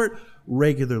fall short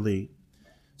regularly.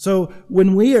 So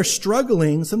when we are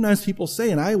struggling, sometimes people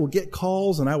say, and I will get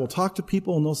calls and I will talk to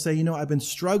people and they'll say, I've been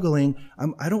struggling.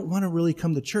 I don't want to really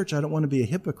come to church. I don't want to be a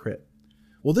hypocrite.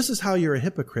 Well, this is how you're a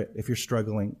hypocrite if you're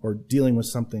struggling or dealing with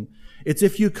something. It's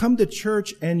if you come to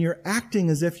church and you're acting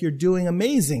as if you're doing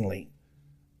amazingly.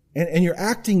 And you're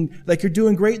acting like you're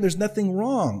doing great and there's nothing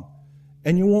wrong.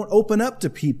 And you won't open up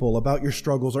to people about your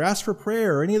struggles or ask for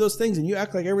prayer or any of those things. And you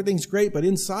act like everything's great, but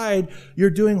inside you're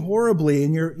doing horribly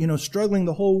and you're struggling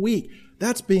the whole week.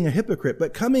 That's being a hypocrite.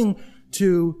 But coming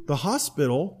to the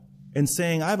hospital and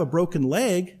saying, I have a broken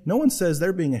leg, no one says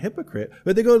they're being a hypocrite.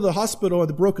 But they go to the hospital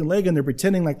with a broken leg and they're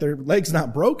pretending like their leg's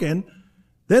not broken,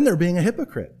 then they're being a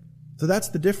hypocrite. So that's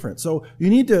the difference. So you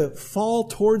need to fall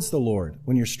towards the Lord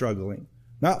when you're struggling,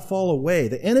 not fall away.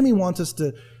 The enemy wants us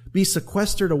to be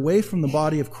sequestered away from the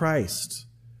body of Christ.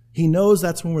 He knows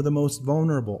that's when we're the most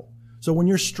vulnerable. So when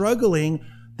you're struggling,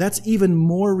 that's even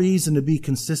more reason to be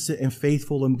consistent and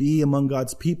faithful and be among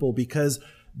God's people, because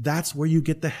that's where you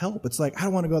get the help. It's like, I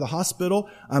don't want to go to the hospital.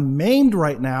 I'm maimed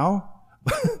right now,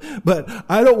 but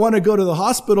I don't want to go to the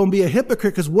hospital and be a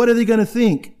hypocrite, because what are they going to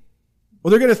think? Well,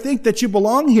 they're going to think that you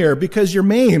belong here because you're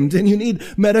maimed and you need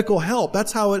medical help.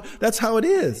 That's how it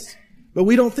is. But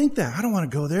we don't think that. I don't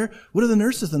want to go there. What are the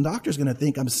nurses and doctors going to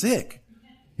think? I'm sick.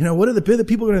 What are the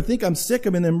people going to think? I'm sick.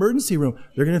 I'm in the emergency room.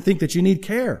 They're going to think that you need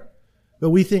care. But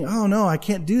we think, oh no, I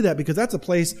can't do that because that's a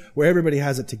place where everybody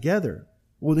has it together.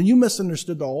 Well, then you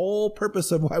misunderstood the whole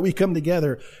purpose of why we come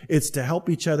together. It's to help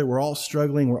each other. We're all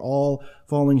struggling. We're all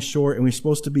falling short. And we're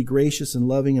supposed to be gracious and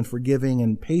loving and forgiving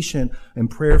and patient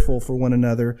and prayerful for one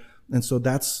another. And so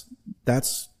that's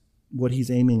what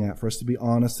he's aiming at, for us to be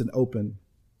honest and open.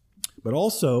 But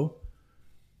also,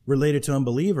 related to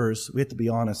unbelievers, we have to be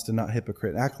honest and not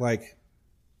hypocrite. Act like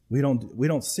we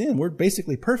don't sin. We're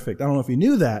basically perfect. I don't know if you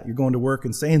knew that. You're going to work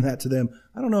and saying that to them.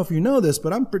 I don't know if you know this,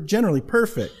 but I'm generally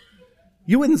perfect.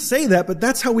 You wouldn't say that, but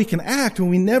that's how we can act when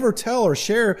we never tell or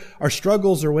share our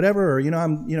struggles or whatever. Or,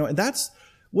 and that's,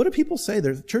 what do people say?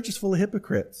 The church is full of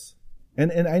hypocrites.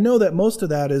 And I know that most of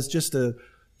that is just to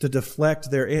to deflect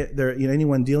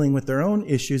anyone dealing with their own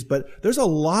issues, but there's a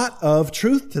lot of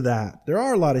truth to that. There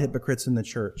are a lot of hypocrites in the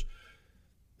church.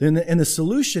 And the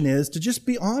solution is to just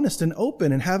be honest and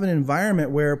open and have an environment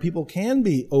where people can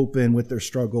be open with their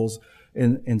struggles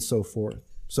and so forth.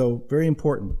 So very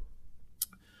important.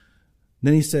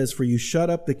 Then he says, for you shut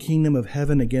up the kingdom of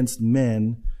heaven against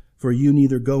men, for you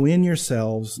neither go in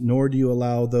yourselves, nor do you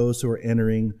allow those who are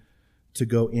entering to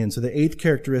go in. So the eighth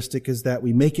characteristic is that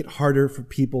we make it harder for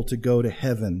people to go to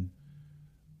heaven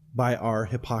by our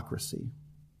hypocrisy.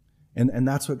 And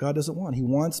that's what God doesn't want. He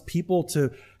wants people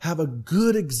to have a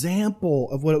good example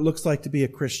of what it looks like to be a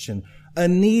Christian, a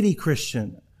needy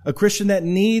Christian, a Christian that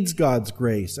needs God's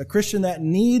grace, a Christian that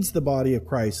needs the body of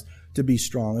Christ to be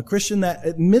strong, a Christian that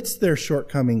admits their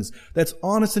shortcomings, that's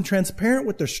honest and transparent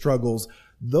with their struggles.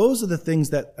 Those are the things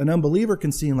that an unbeliever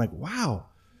can see and like, wow,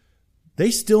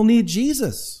 they still need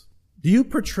Jesus. Do you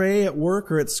portray at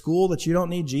work or at school that you don't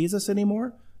need Jesus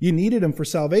anymore? You needed him for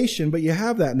salvation, but you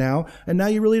have that now, and now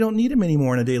you really don't need him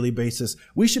anymore on a daily basis.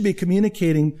 We should be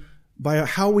communicating by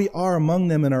how we are among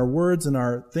them in our words and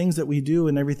our things that we do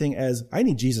and everything as, I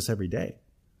need Jesus every day.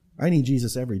 I need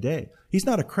Jesus every day. He's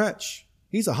not a crutch.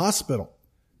 He's a hospital.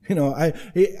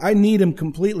 I need him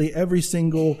completely every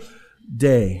single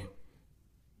day.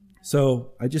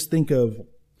 So I just think of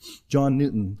John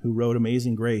Newton, who wrote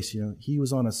Amazing Grace. He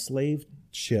was on a slave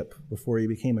ship before he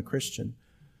became a Christian.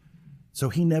 So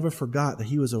he never forgot that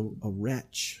he was a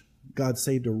wretch. God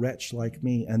saved a wretch like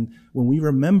me. And when we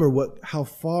remember how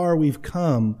far we've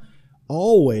come,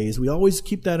 we always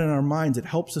keep that in our minds. It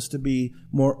helps us to be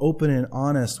more open and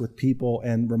honest with people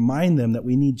and remind them that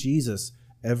we need Jesus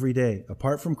every day.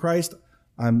 Apart from Christ,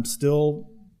 I'm still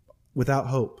without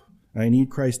hope. I need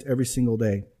Christ every single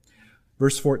day.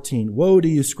 Verse 14, woe to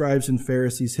you, scribes and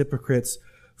Pharisees, hypocrites,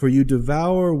 for you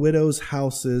devour widows'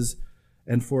 houses,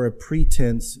 and for a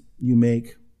pretense you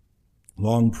make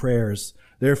long prayers.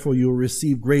 Therefore you will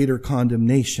receive greater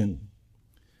condemnation.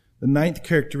 The ninth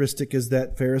characteristic is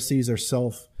that Pharisees are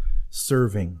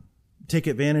self-serving. Take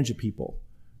advantage of people.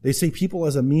 They see people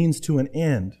as a means to an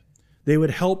end. They would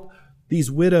help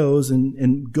these widows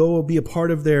and go be a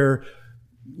part of their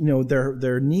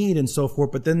need and so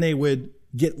forth, but then they would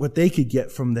get what they could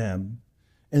get from them.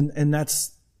 And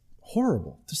that's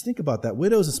horrible. Just think about that.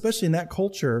 Widows, especially in that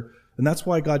culture, and that's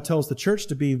why God tells the church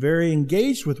to be very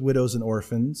engaged with widows and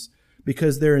orphans,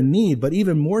 because they're in need. But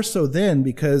even more so then,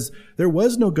 because there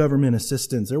was no government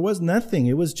assistance. There was nothing.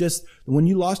 It was just when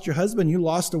you lost your husband, you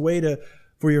lost a way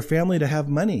for your family to have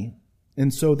money.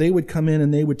 And so they would come in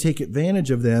and they would take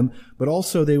advantage of them, but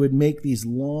also they would make these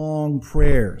long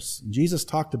prayers. Jesus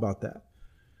talked about that.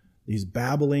 These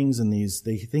babblings and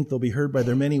they think they'll be heard by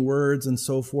their many words and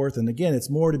so forth. And again, it's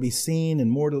more to be seen and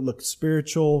more to look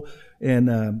spiritual.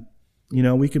 And,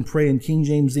 we can pray in King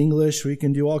James English. We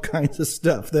can do all kinds of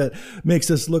stuff that makes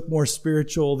us look more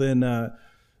spiritual than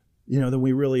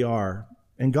we really are.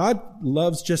 And God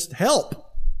loves just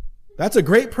help. That's a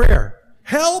great prayer.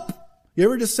 Help. You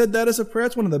ever just said that as a prayer?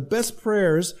 It's one of the best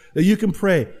prayers that you can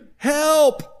pray.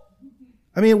 Help.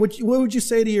 I mean, what would you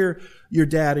say to your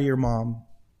dad or your mom?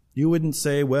 You wouldn't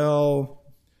say, well,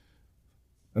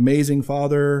 amazing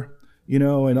Father,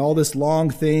 and all this long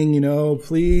thing,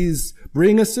 please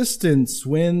bring assistance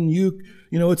when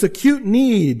it's acute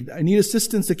need. I need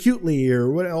assistance acutely or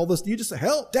what, all this. You just say,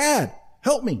 help, Dad,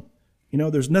 help me.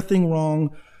 There's nothing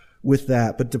wrong with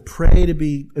that. But to pray to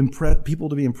be people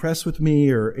to be impressed with me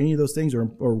or any of those things, or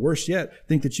worse yet,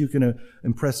 think that you can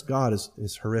impress God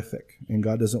is horrific, and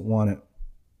God doesn't want it.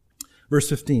 Verse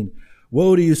 15,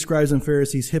 woe to you, scribes and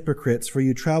Pharisees, hypocrites, for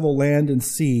you travel land and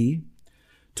sea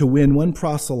to win one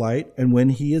proselyte, and when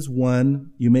he is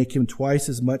won, you make him twice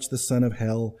as much the son of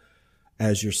hell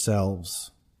as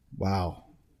yourselves. Wow.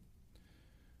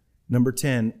 Number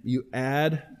 10, you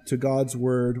add to God's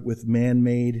word with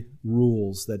man-made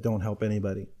rules that don't help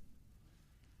anybody.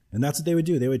 And that's what they would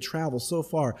do. They would travel so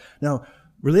far. Now,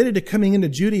 related to coming into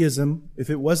Judaism, if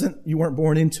you weren't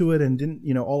born into it and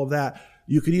didn't, all of that,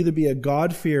 you could either be a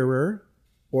God-fearer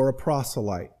or a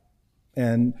proselyte.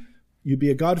 And you'd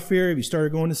be a God-fearer if you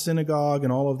started going to synagogue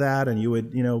and all of that, and you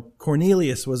would,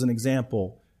 Cornelius was an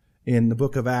example in the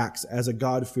book of Acts as a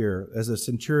God-fearer. As a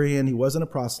centurion, he wasn't a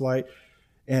proselyte.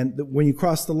 And when you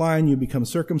cross the line, you become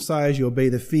circumcised, you obey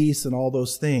the feasts and all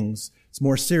those things. It's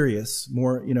more serious,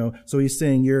 so he's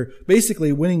saying you're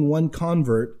basically winning one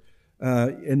convert,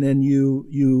 and then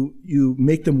you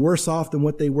make them worse off than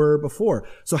what they were before.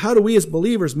 So how do we as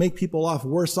believers make people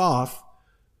worse off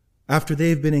after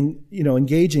they've been,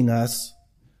 engaging us?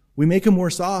 We make them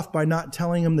worse off by not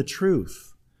telling them the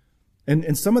truth.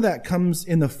 And some of that comes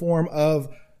in the form of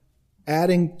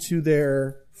adding to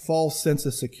their false sense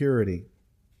of security.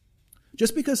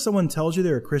 Just because someone tells you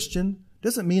they're a Christian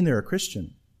doesn't mean they're a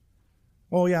Christian.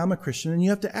 Oh yeah, I'm a Christian. And you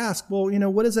have to ask, well,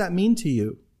 what does that mean to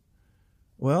you?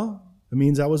 Well, it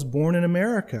means I was born in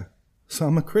America, so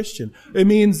I'm a Christian. It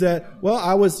means that, well,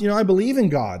 I believe in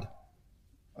God.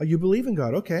 Oh, you believe in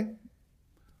God? Okay.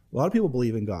 A lot of people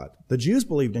believe in God. The Jews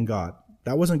believed in God.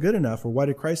 That wasn't good enough, or why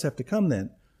did Christ have to come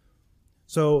then?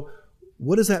 So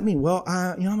what does that mean? Well,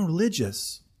 I'm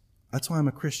religious. That's why I'm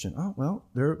a Christian. Oh, well,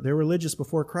 they're religious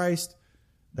before Christ.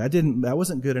 That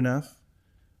wasn't good enough.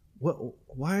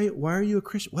 Why are you a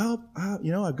Christian? Well,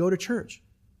 I go to church.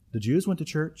 The Jews went to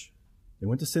church. They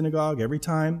went to synagogue every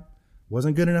time.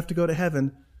 Wasn't good enough to go to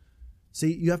heaven.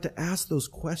 See, you have to ask those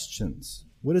questions.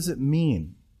 What does it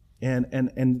mean?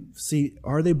 And see,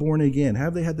 are they born again?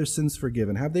 Have they had their sins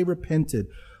forgiven? Have they repented?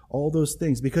 All those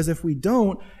things. Because if we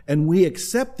don't, and we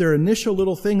accept their initial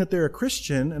little thing that they're a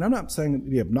Christian, and I'm not saying to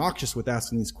be obnoxious with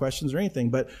asking these questions or anything,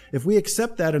 but if we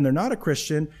accept that and they're not a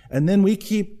Christian, and then we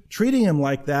keep treating them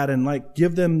like that and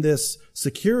give them this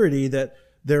security that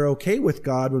they're okay with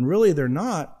God when really they're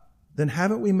not, then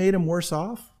haven't we made them worse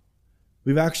off?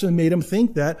 We've actually made them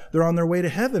think that they're on their way to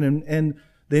heaven, and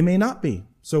they may not be.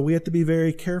 So we have to be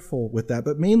very careful with that.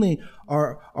 But mainly,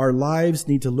 our lives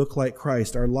need to look like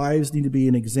Christ. Our lives need to be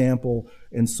an example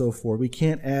and so forth. We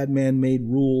can't add man-made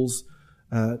rules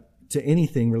to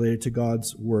anything related to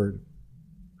God's Word.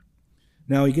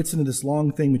 Now he gets into this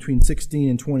long thing between 16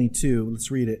 and 22. Let's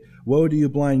read it. Woe to you,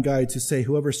 blind guides, who say,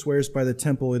 whoever swears by the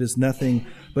temple, it is nothing.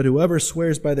 But whoever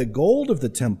swears by the gold of the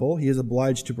temple, he is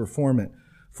obliged to perform it.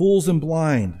 Fools and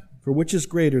blind, for which is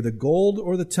greater, the gold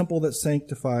or the temple that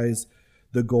sanctifies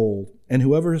the gold? And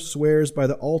whoever swears by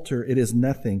the altar, it is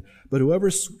nothing. But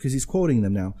because he's quoting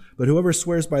them now, but whoever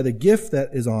swears by the gift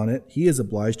that is on it, he is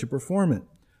obliged to perform it.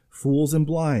 Fools and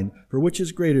blind, for which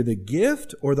is greater, the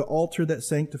gift or the altar that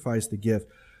sanctifies the gift?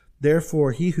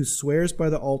 Therefore, he who swears by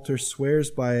the altar swears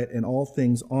by it and all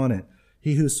things on it.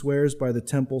 He who swears by the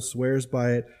temple swears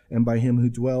by it and by him who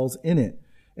dwells in it.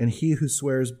 And he who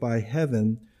swears by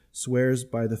heaven swears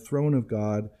by the throne of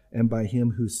God and by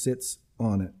him who sits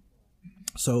on it.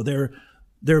 So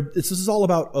this is all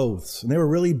about oaths, and they were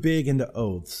really big into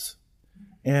oaths.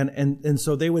 And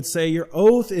so they would say your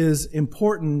oath is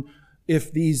important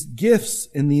if these gifts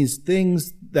and these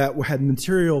things that had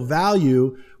material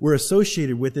value were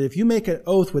associated with it. If you make an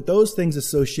oath with those things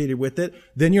associated with it,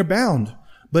 then you're bound.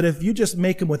 But if you just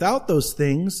make them without those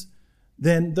things,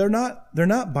 then they're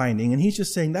not binding. And he's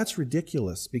just saying that's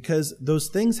ridiculous, because those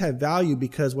things have value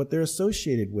because what they're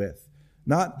associated with.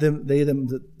 Not they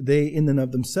in and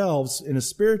of themselves in a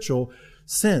spiritual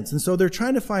sense. And so they're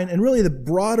trying to find, and really the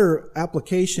broader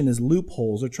application is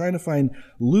loopholes. They're trying to find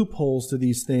loopholes to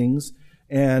these things.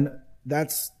 And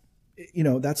that's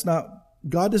not,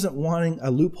 God isn't wanting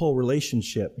a loophole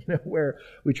relationship, where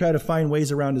we try to find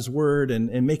ways around His Word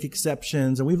and make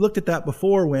exceptions. And we've looked at that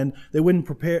before, when they wouldn't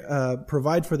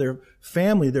provide for their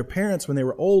family, their parents, when they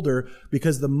were older,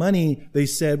 because the money, they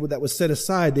said, that was set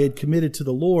aside, they had committed to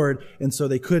the Lord, and so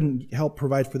they couldn't help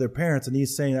provide for their parents. And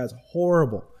He's saying that's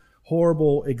horrible,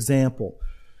 horrible example.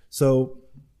 So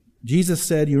Jesus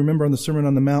said, you remember on the Sermon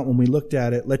on the Mount when we looked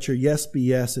at it, let your yes be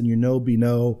yes and your no be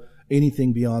no.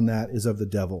 Anything beyond that is of the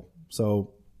devil.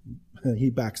 So he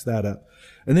backs that up.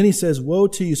 And then he says, woe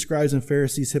to you, scribes and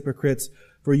Pharisees, hypocrites,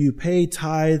 for you pay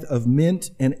tithe of mint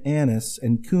and anise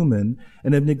and cumin,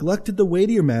 and have neglected the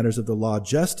weightier matters of the law,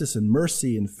 justice and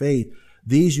mercy and faith.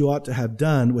 These you ought to have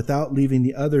done without leaving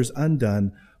the others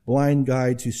undone. Blind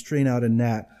guides who strain out a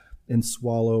gnat and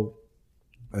swallow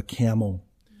a camel.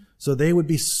 So they would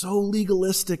be so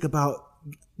legalistic about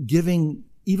giving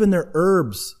even their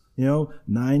herbs.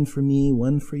 9 for me,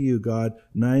 1 for you, God.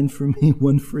 9 for me,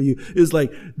 1 for you. Is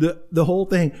like the whole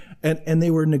thing. And they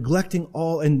were neglecting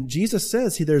all. And Jesus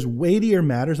says, there's weightier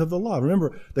matters of the law.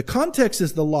 Remember, the context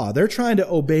is the law. They're trying to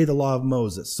obey the law of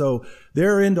Moses. So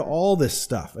they're into all this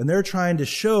stuff. And they're trying to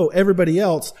show everybody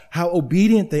else how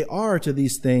obedient they are to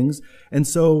these things. And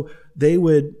so they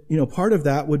would, part of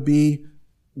that would be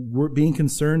being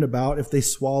concerned about if they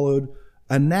swallowed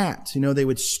a gnat. They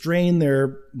would strain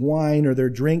their wine or their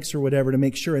drinks or whatever to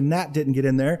make sure a gnat didn't get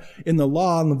in there. In the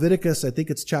law, in Leviticus, I think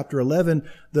it's chapter 11,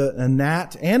 a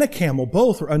gnat and a camel,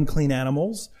 both were unclean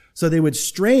animals. So they would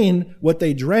strain what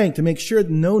they drank to make sure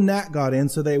that no gnat got in,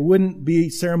 so they wouldn't be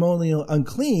ceremonially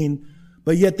unclean,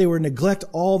 but yet they would neglect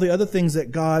all the other things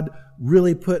that God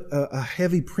really put a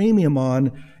heavy premium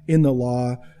on in the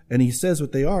law. And he says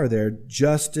what they are there: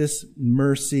 justice,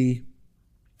 mercy,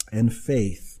 and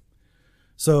faith.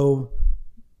 So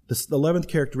the 11th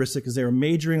characteristic is they were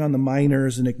majoring on the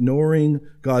minors and ignoring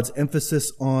God's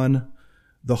emphasis on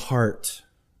the heart.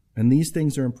 And these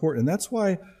things are important. And that's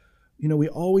why, we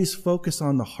always focus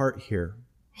on the heart here.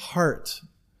 Heart.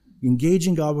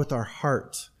 Engaging God with our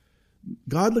heart.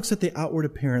 God looks at the outward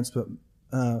appearance, but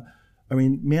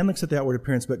man looks at the outward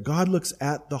appearance, but God looks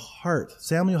at the heart.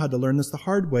 Samuel had to learn this the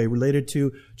hard way related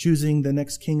to choosing the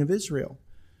next king of Israel.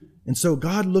 And so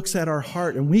God looks at our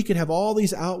heart, and we could have all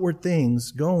these outward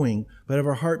things going, but have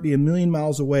our heart be 1,000,000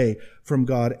 miles away from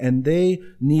God. And they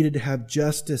needed to have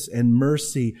justice and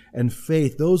mercy and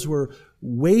faith. Those were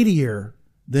weightier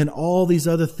than all these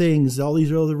other things, all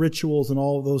these other rituals and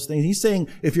all of those things. He's saying,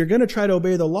 if you're going to try to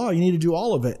obey the law, you need to do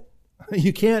all of it.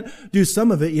 You can't do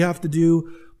some of it. You have to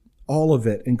do all of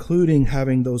it, including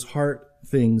having those heart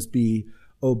things be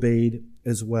obeyed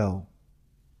as well.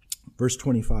 Verse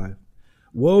 25.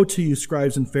 Woe to you,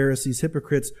 scribes and Pharisees,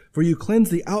 hypocrites, for you cleanse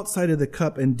the outside of the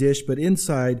cup and dish, but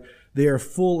inside they are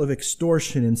full of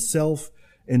extortion and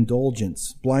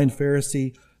self-indulgence. Blind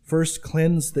Pharisee, first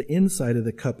cleanse the inside of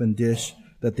the cup and dish,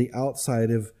 that the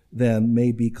outside of them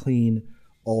may be clean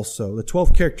also. The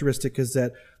 12th characteristic is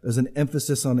that there's an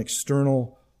emphasis on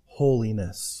external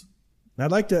holiness. And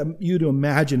I'd like you to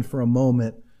imagine for a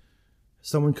moment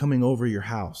someone coming over your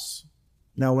house.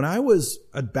 Now, when I was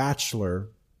a bachelor,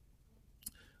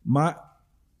 I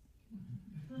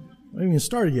haven't even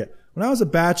started yet. When I was a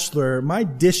bachelor, my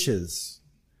dishes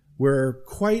were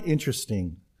quite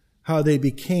interesting. How they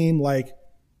became like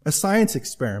a science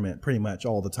experiment pretty much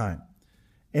all the time.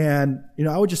 And,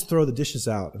 I would just throw the dishes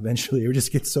out eventually. It would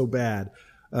just get so bad.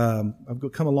 I've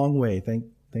come a long way. Thank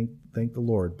the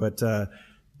Lord. But,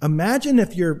 imagine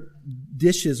if your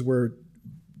dishes were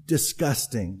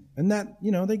disgusting. And that,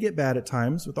 they get bad at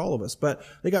times with all of us, but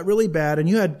they got really bad and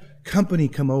you had company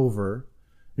come over.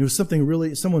 It was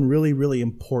someone really, really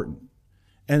important.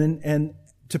 And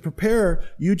to prepare,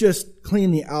 you just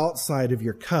clean the outside of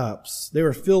your cups. They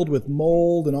were filled with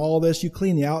mold and all this. You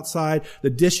clean the outside. The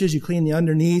dishes, you clean the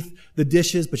underneath the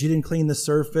dishes, but you didn't clean the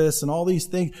surface and all these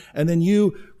things. And then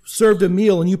you served a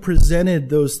meal and you presented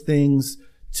those things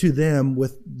to them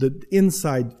with the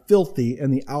inside filthy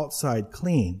and the outside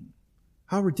clean.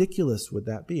 How ridiculous would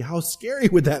that be? How scary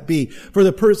would that be for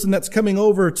the person that's coming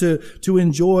over to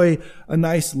enjoy a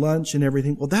nice lunch and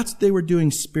everything? Well, that's what they were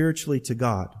doing spiritually to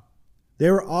God. They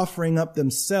were offering up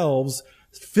themselves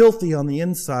filthy on the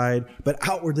inside, but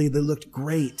outwardly they looked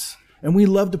great. And we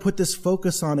love to put this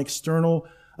focus on external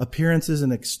appearances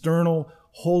and external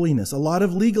holiness. A lot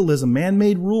of legalism,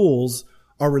 man-made rules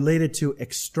are related to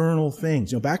external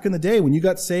things. Back in the day when you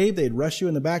got saved, they'd rush you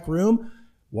in the back room,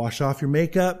 wash off your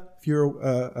makeup, if you're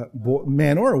a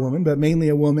man or a woman, but mainly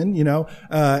a woman,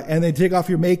 and they'd take off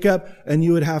your makeup and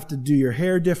you would have to do your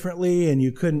hair differently and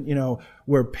you couldn't,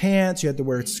 wear pants, you had to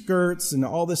wear skirts and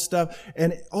all this stuff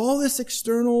and all this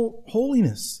external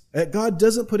holiness that God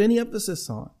doesn't put any emphasis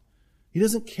on. He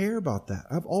doesn't care about that.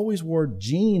 I've always wore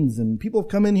jeans and people have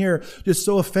come in here just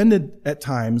so offended at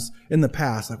times in the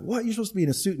past. Like, what? You're supposed to be in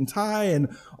a suit and tie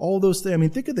and all those things. I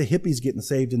mean, think of the hippies getting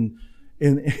saved in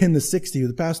the 60s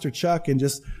with Pastor Chuck and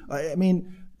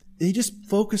he just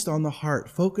focused on the heart,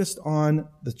 focused on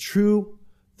the true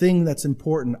thing that's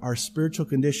important, our spiritual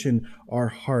condition, our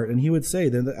heart. And he would say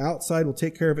that the outside will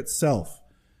take care of itself.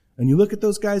 And you look at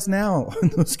those guys now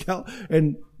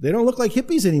and they don't look like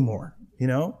hippies anymore,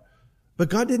 But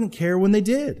God didn't care when they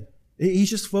did. He's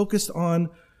just focused on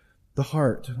the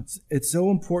heart. It's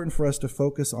so important for us to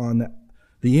focus on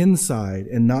the inside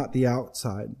and not the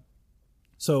outside.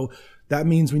 So that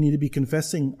means we need to be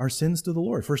confessing our sins to the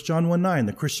Lord. 1 John 1:9,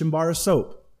 the Christian bar of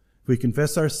soap. If we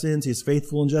confess our sins, he is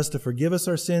faithful and just to forgive us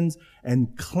our sins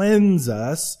and cleanse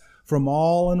us from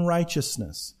all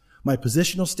unrighteousness. My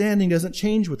positional standing doesn't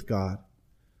change with God,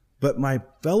 but my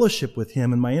fellowship with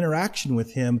him and my interaction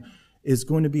with him is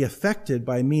going to be affected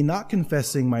by me not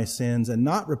confessing my sins and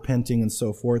not repenting and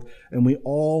so forth. And we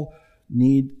all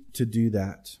need to do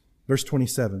that. Verse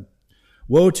 27.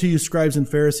 Woe to you, scribes and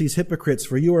Pharisees, hypocrites,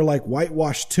 for you are like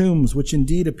whitewashed tombs, which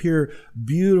indeed appear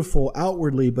beautiful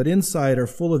outwardly, but inside are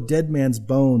full of dead man's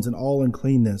bones and all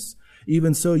uncleanness.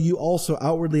 Even so, you also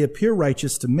outwardly appear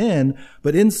righteous to men,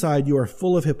 but inside you are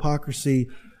full of hypocrisy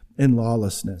and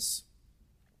lawlessness.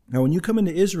 Now, when you come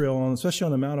into Israel, and especially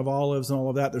on the Mount of Olives and all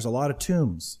of that, there's a lot of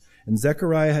tombs. And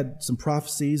Zechariah had some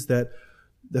prophecies that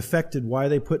affected why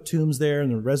they put tombs there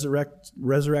and the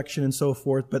resurrection and so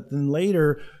forth. But then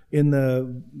later in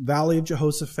the Valley of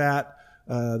Jehoshaphat,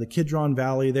 the Kidron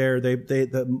Valley there,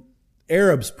 the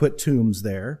Arabs put tombs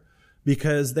there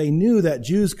because they knew that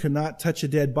Jews could not touch a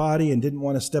dead body and didn't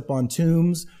want to step on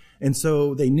tombs. And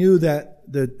so they knew that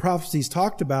the prophecies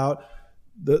talked about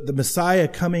the Messiah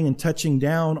coming and touching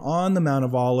down on the Mount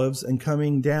of Olives and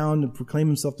coming down to proclaim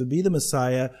himself to be the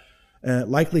Messiah.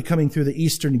 likely coming through the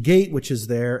eastern gate, which is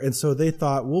there. And so they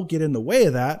thought, we'll get in the way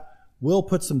of that. We'll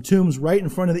put some tombs right in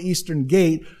front of the eastern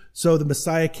gate so the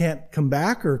Messiah can't come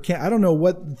back, or can't. I don't know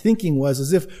what the thinking was,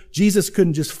 as if Jesus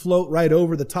couldn't just float right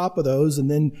over the top of those and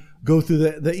then go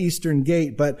through the eastern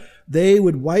gate. But they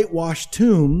would whitewash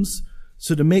tombs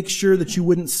so to make sure that you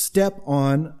wouldn't step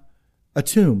on a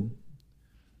tomb.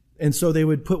 And so they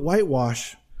would put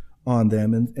whitewash on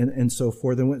them and so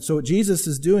forth. And so what Jesus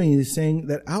is doing is saying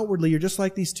that outwardly you're just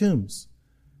like these tombs.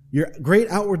 You're great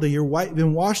outwardly. You're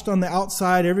been washed on the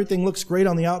outside. Everything looks great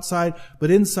on the outside. But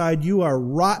inside you are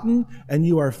rotten and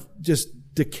you are just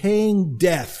decaying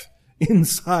death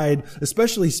inside,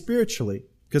 especially spiritually.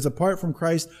 Because apart from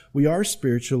Christ, we are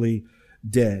spiritually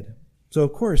dead. So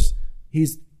of course,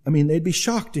 they'd be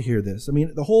shocked to hear this.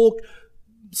 The whole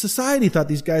society thought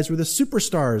these guys were the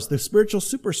superstars, the spiritual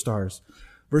superstars.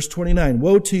 Verse 29,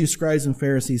 woe to you, scribes and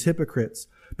Pharisees, hypocrites,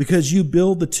 because you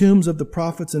build the tombs of the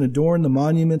prophets and adorn the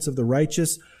monuments of the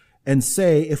righteous, and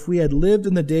say, if we had lived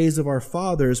in the days of our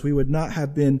fathers, we would not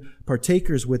have been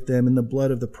partakers with them in the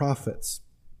blood of the prophets.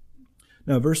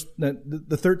 Now, the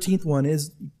 13th one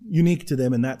is unique to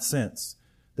them in that sense,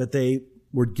 that they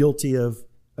were guilty of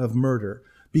murder,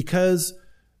 because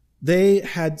they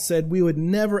had said we would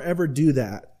never ever do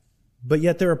that, but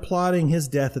yet they're applauding his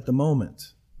death at the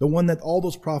moment, the one that all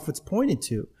those prophets pointed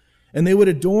to. And they would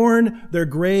adorn their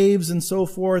graves and so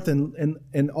forth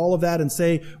and all of that and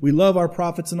say, we love our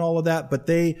prophets and all of that, but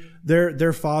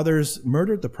their fathers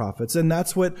murdered the prophets. And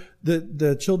that's what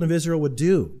the children of Israel would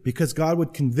do, because God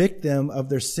would convict them of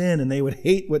their sin and they would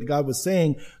hate what God was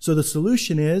saying. So the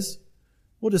solution is,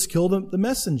 we'll just kill the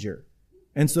messenger.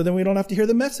 And so then we don't have to hear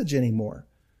the message anymore,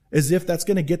 as if that's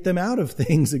going to get them out of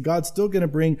things, and God's still going to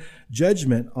bring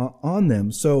judgment on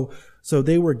them. So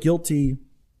they were guilty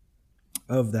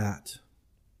of that.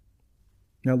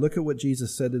 Now look at what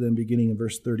Jesus said to them beginning in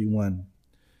verse 31.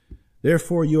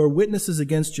 Therefore you are witnesses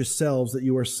against yourselves that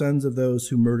you are sons of those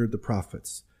who murdered the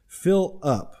prophets. Fill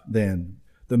up, then,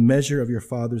 the measure of your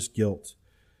father's guilt.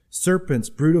 Serpents,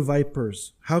 brood of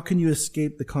vipers, how can you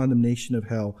escape the condemnation of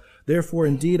hell? Therefore,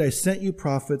 indeed, I sent you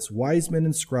prophets, wise men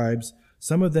and scribes.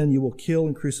 Some of them you will kill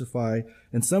and crucify,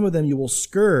 and some of them you will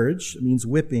scourge, it means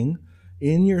whipping,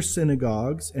 in your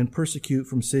synagogues and persecute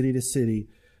from city to city,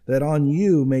 that on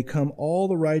you may come all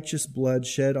the righteous blood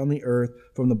shed on the earth,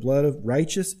 from the blood of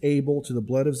righteous Abel to the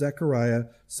blood of Zechariah,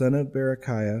 son of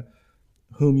Berechiah,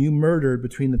 whom you murdered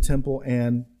between the temple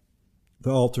and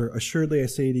the altar. Assuredly, I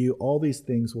say to you, all these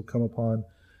things will come upon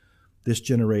this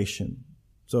generation.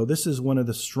 So this is one of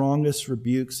the strongest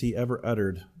rebukes he ever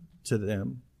uttered to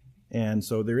them. And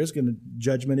so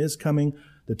judgment is coming.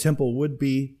 The temple would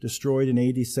be destroyed in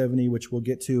AD 70, which we'll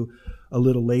get to a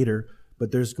little later,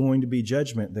 but there's going to be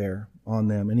judgment there on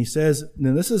them. And he says,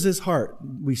 and this is his heart.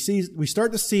 We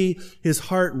start to see his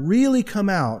heart really come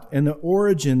out and the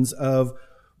origins of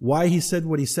why he said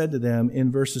what he said to them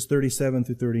in verses 37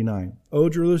 through 39. O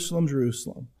Jerusalem,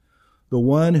 Jerusalem, the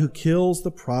one who kills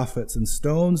the prophets and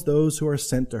stones those who are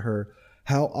sent to her.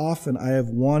 How often I have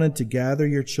wanted to gather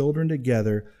your children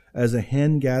together as a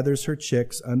hen gathers her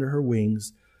chicks under her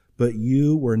wings, but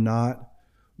you were not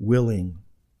willing.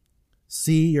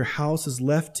 See, your house is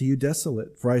left to you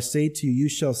desolate. For I say to you, you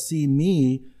shall see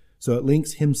me. So it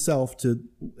links himself to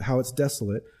how it's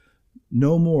desolate.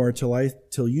 No more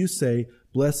till you say,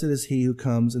 blessed is he who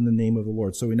comes in the name of the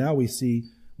Lord. So now we see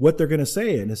what they're going to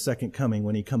say in his second coming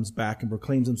when he comes back and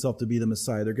proclaims himself to be the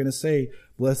Messiah. They're going to say,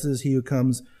 blessed is he who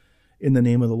comes in the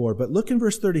name of the Lord. But look in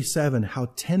verse 37, how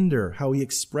tender, how he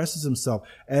expresses himself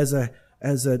as a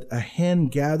hen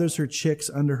gathers her chicks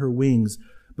under her wings.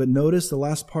 But notice the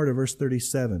last part of verse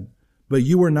 37. But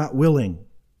you were not willing.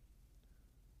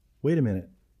 Wait a minute.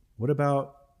 What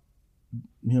about,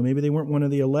 maybe they weren't one of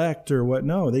the elect or what?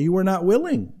 No, you were not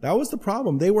willing. That was the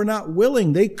problem. They were not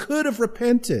willing. They could have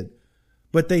repented,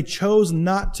 but they chose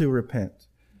not to repent.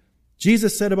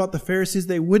 Jesus said about the Pharisees,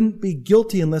 they wouldn't be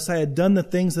guilty unless I had done the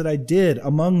things that I did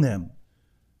among them.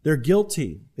 They're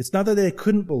guilty. It's not that they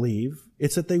couldn't believe,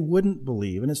 it's that they wouldn't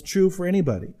believe. And it's true for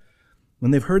anybody. When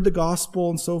they've heard the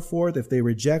gospel and so forth, if they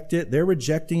reject it, they're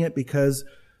rejecting it because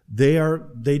they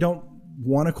don't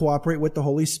want to cooperate with the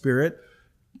Holy Spirit,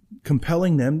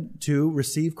 compelling them to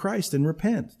receive Christ and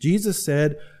repent. Jesus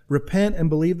said, repent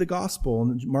and believe the gospel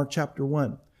in Mark chapter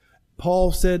 1.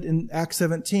 Paul said in Acts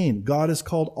 17, God has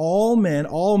called all men.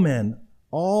 He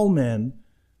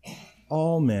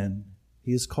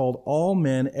has called all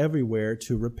men everywhere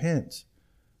to repent.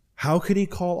 How could he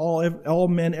call all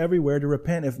men everywhere to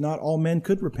repent if not all men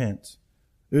could repent?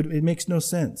 It makes no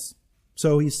sense.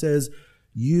 So he says,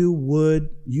 you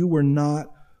were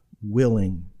not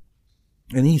willing.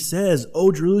 And he says,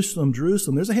 "Oh, Jerusalem,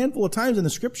 Jerusalem." There's a handful of times in the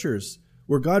scriptures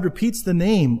where God repeats the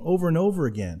name over and over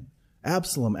again.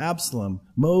 Absalom, Absalom,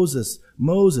 Moses,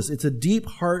 Moses. It's a deep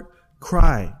heart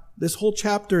cry. This whole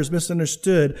chapter is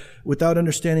misunderstood without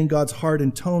understanding God's heart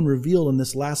and tone revealed in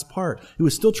this last part. He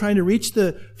was still trying to reach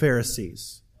the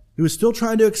Pharisees. He was still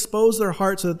trying to expose their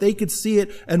hearts so that they could see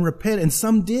it and repent. And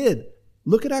some did.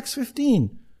 Look at Acts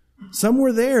 15. Some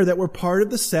were there that were part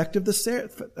of the sect of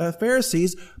the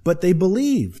Pharisees, but they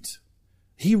believed.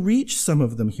 He reached some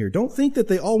of them here. Don't think that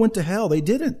they all went to hell. They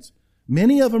didn't.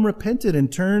 Many of them repented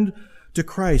and turned to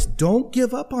Christ. Don't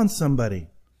give up on somebody.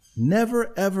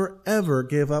 Never, ever, ever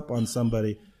give up on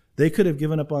somebody. They could have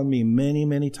given up on me many,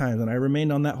 many times, and I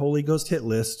remained on that Holy Ghost hit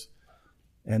list.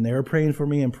 And they were praying for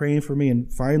me and praying for me.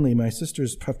 And finally, my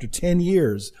sisters, after 10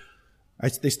 years,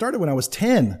 they started when I was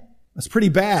 10. That's pretty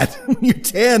bad. When you're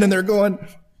 10 and they're going,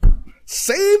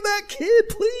 "Save that kid,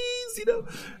 please,"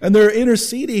 And they're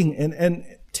interceding and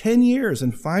 10 years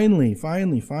and finally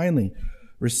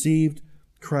received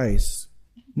Christ.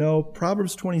 No,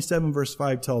 Proverbs 27 verse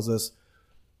 5 tells us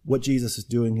what Jesus is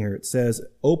doing here. It says,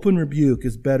 "Open rebuke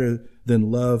is better than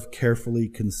love carefully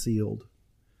concealed."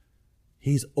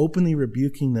 He's openly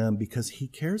rebuking them because he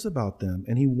cares about them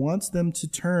and he wants them to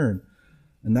turn.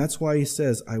 And that's why he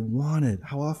says,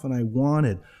 how often I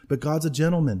wanted. But God's a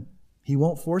gentleman. He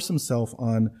won't force himself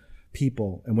on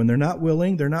people. And when they're not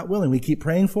willing, they're not willing. We keep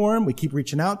praying for them. We keep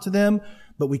reaching out to them,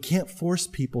 but we can't force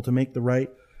people to make the right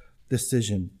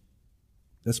decision.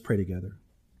 Let's pray together.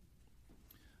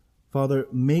 Father,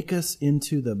 make us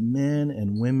into the men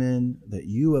and women that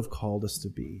you have called us to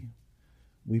be.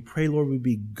 We pray, Lord, we'd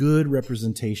be good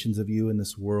representations of you in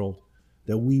this world,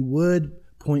 that we would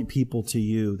point people to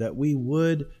you, that we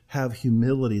would have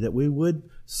humility, that we would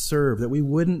serve, that we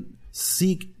wouldn't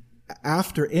seek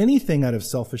after anything out of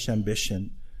selfish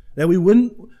ambition, that we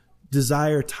wouldn't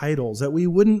desire titles, that we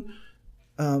wouldn't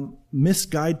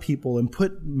misguide people and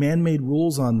put man-made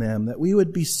rules on them, that we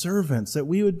would be servants, that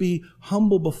we would be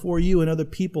humble before you and other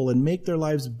people and make their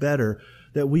lives better,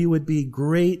 that we would be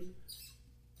great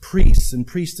priests and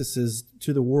priestesses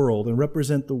to the world and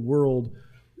represent the world,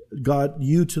 God,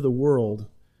 you to the world,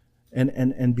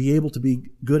 and be able to be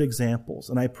good examples.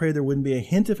 And I pray there wouldn't be a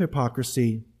hint of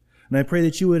hypocrisy. And I pray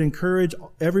that you would encourage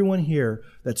everyone here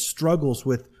that struggles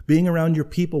with being around your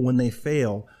people when they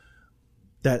fail,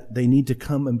 that they need to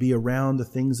come and be around the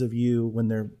things of you when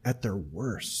they're at their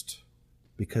worst,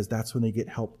 because that's when they get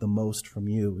help the most from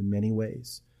you in many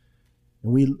ways.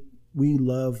 And we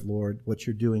love, Lord, what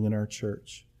you're doing in our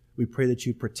church. We pray that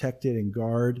you protect it and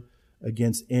guard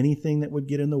against anything that would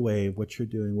get in the way of what you're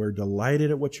doing. We're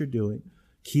delighted at what you're doing.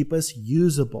 Keep us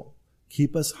usable.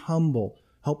 Keep us humble.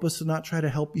 Help us to not try to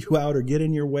help you out or get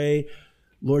in your way.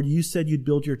 Lord, you said you'd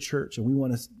build your church, and we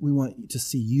want to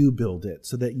see you build it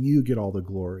so that you get all the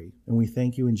glory. And we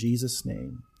thank you in Jesus'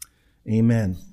 name. Amen.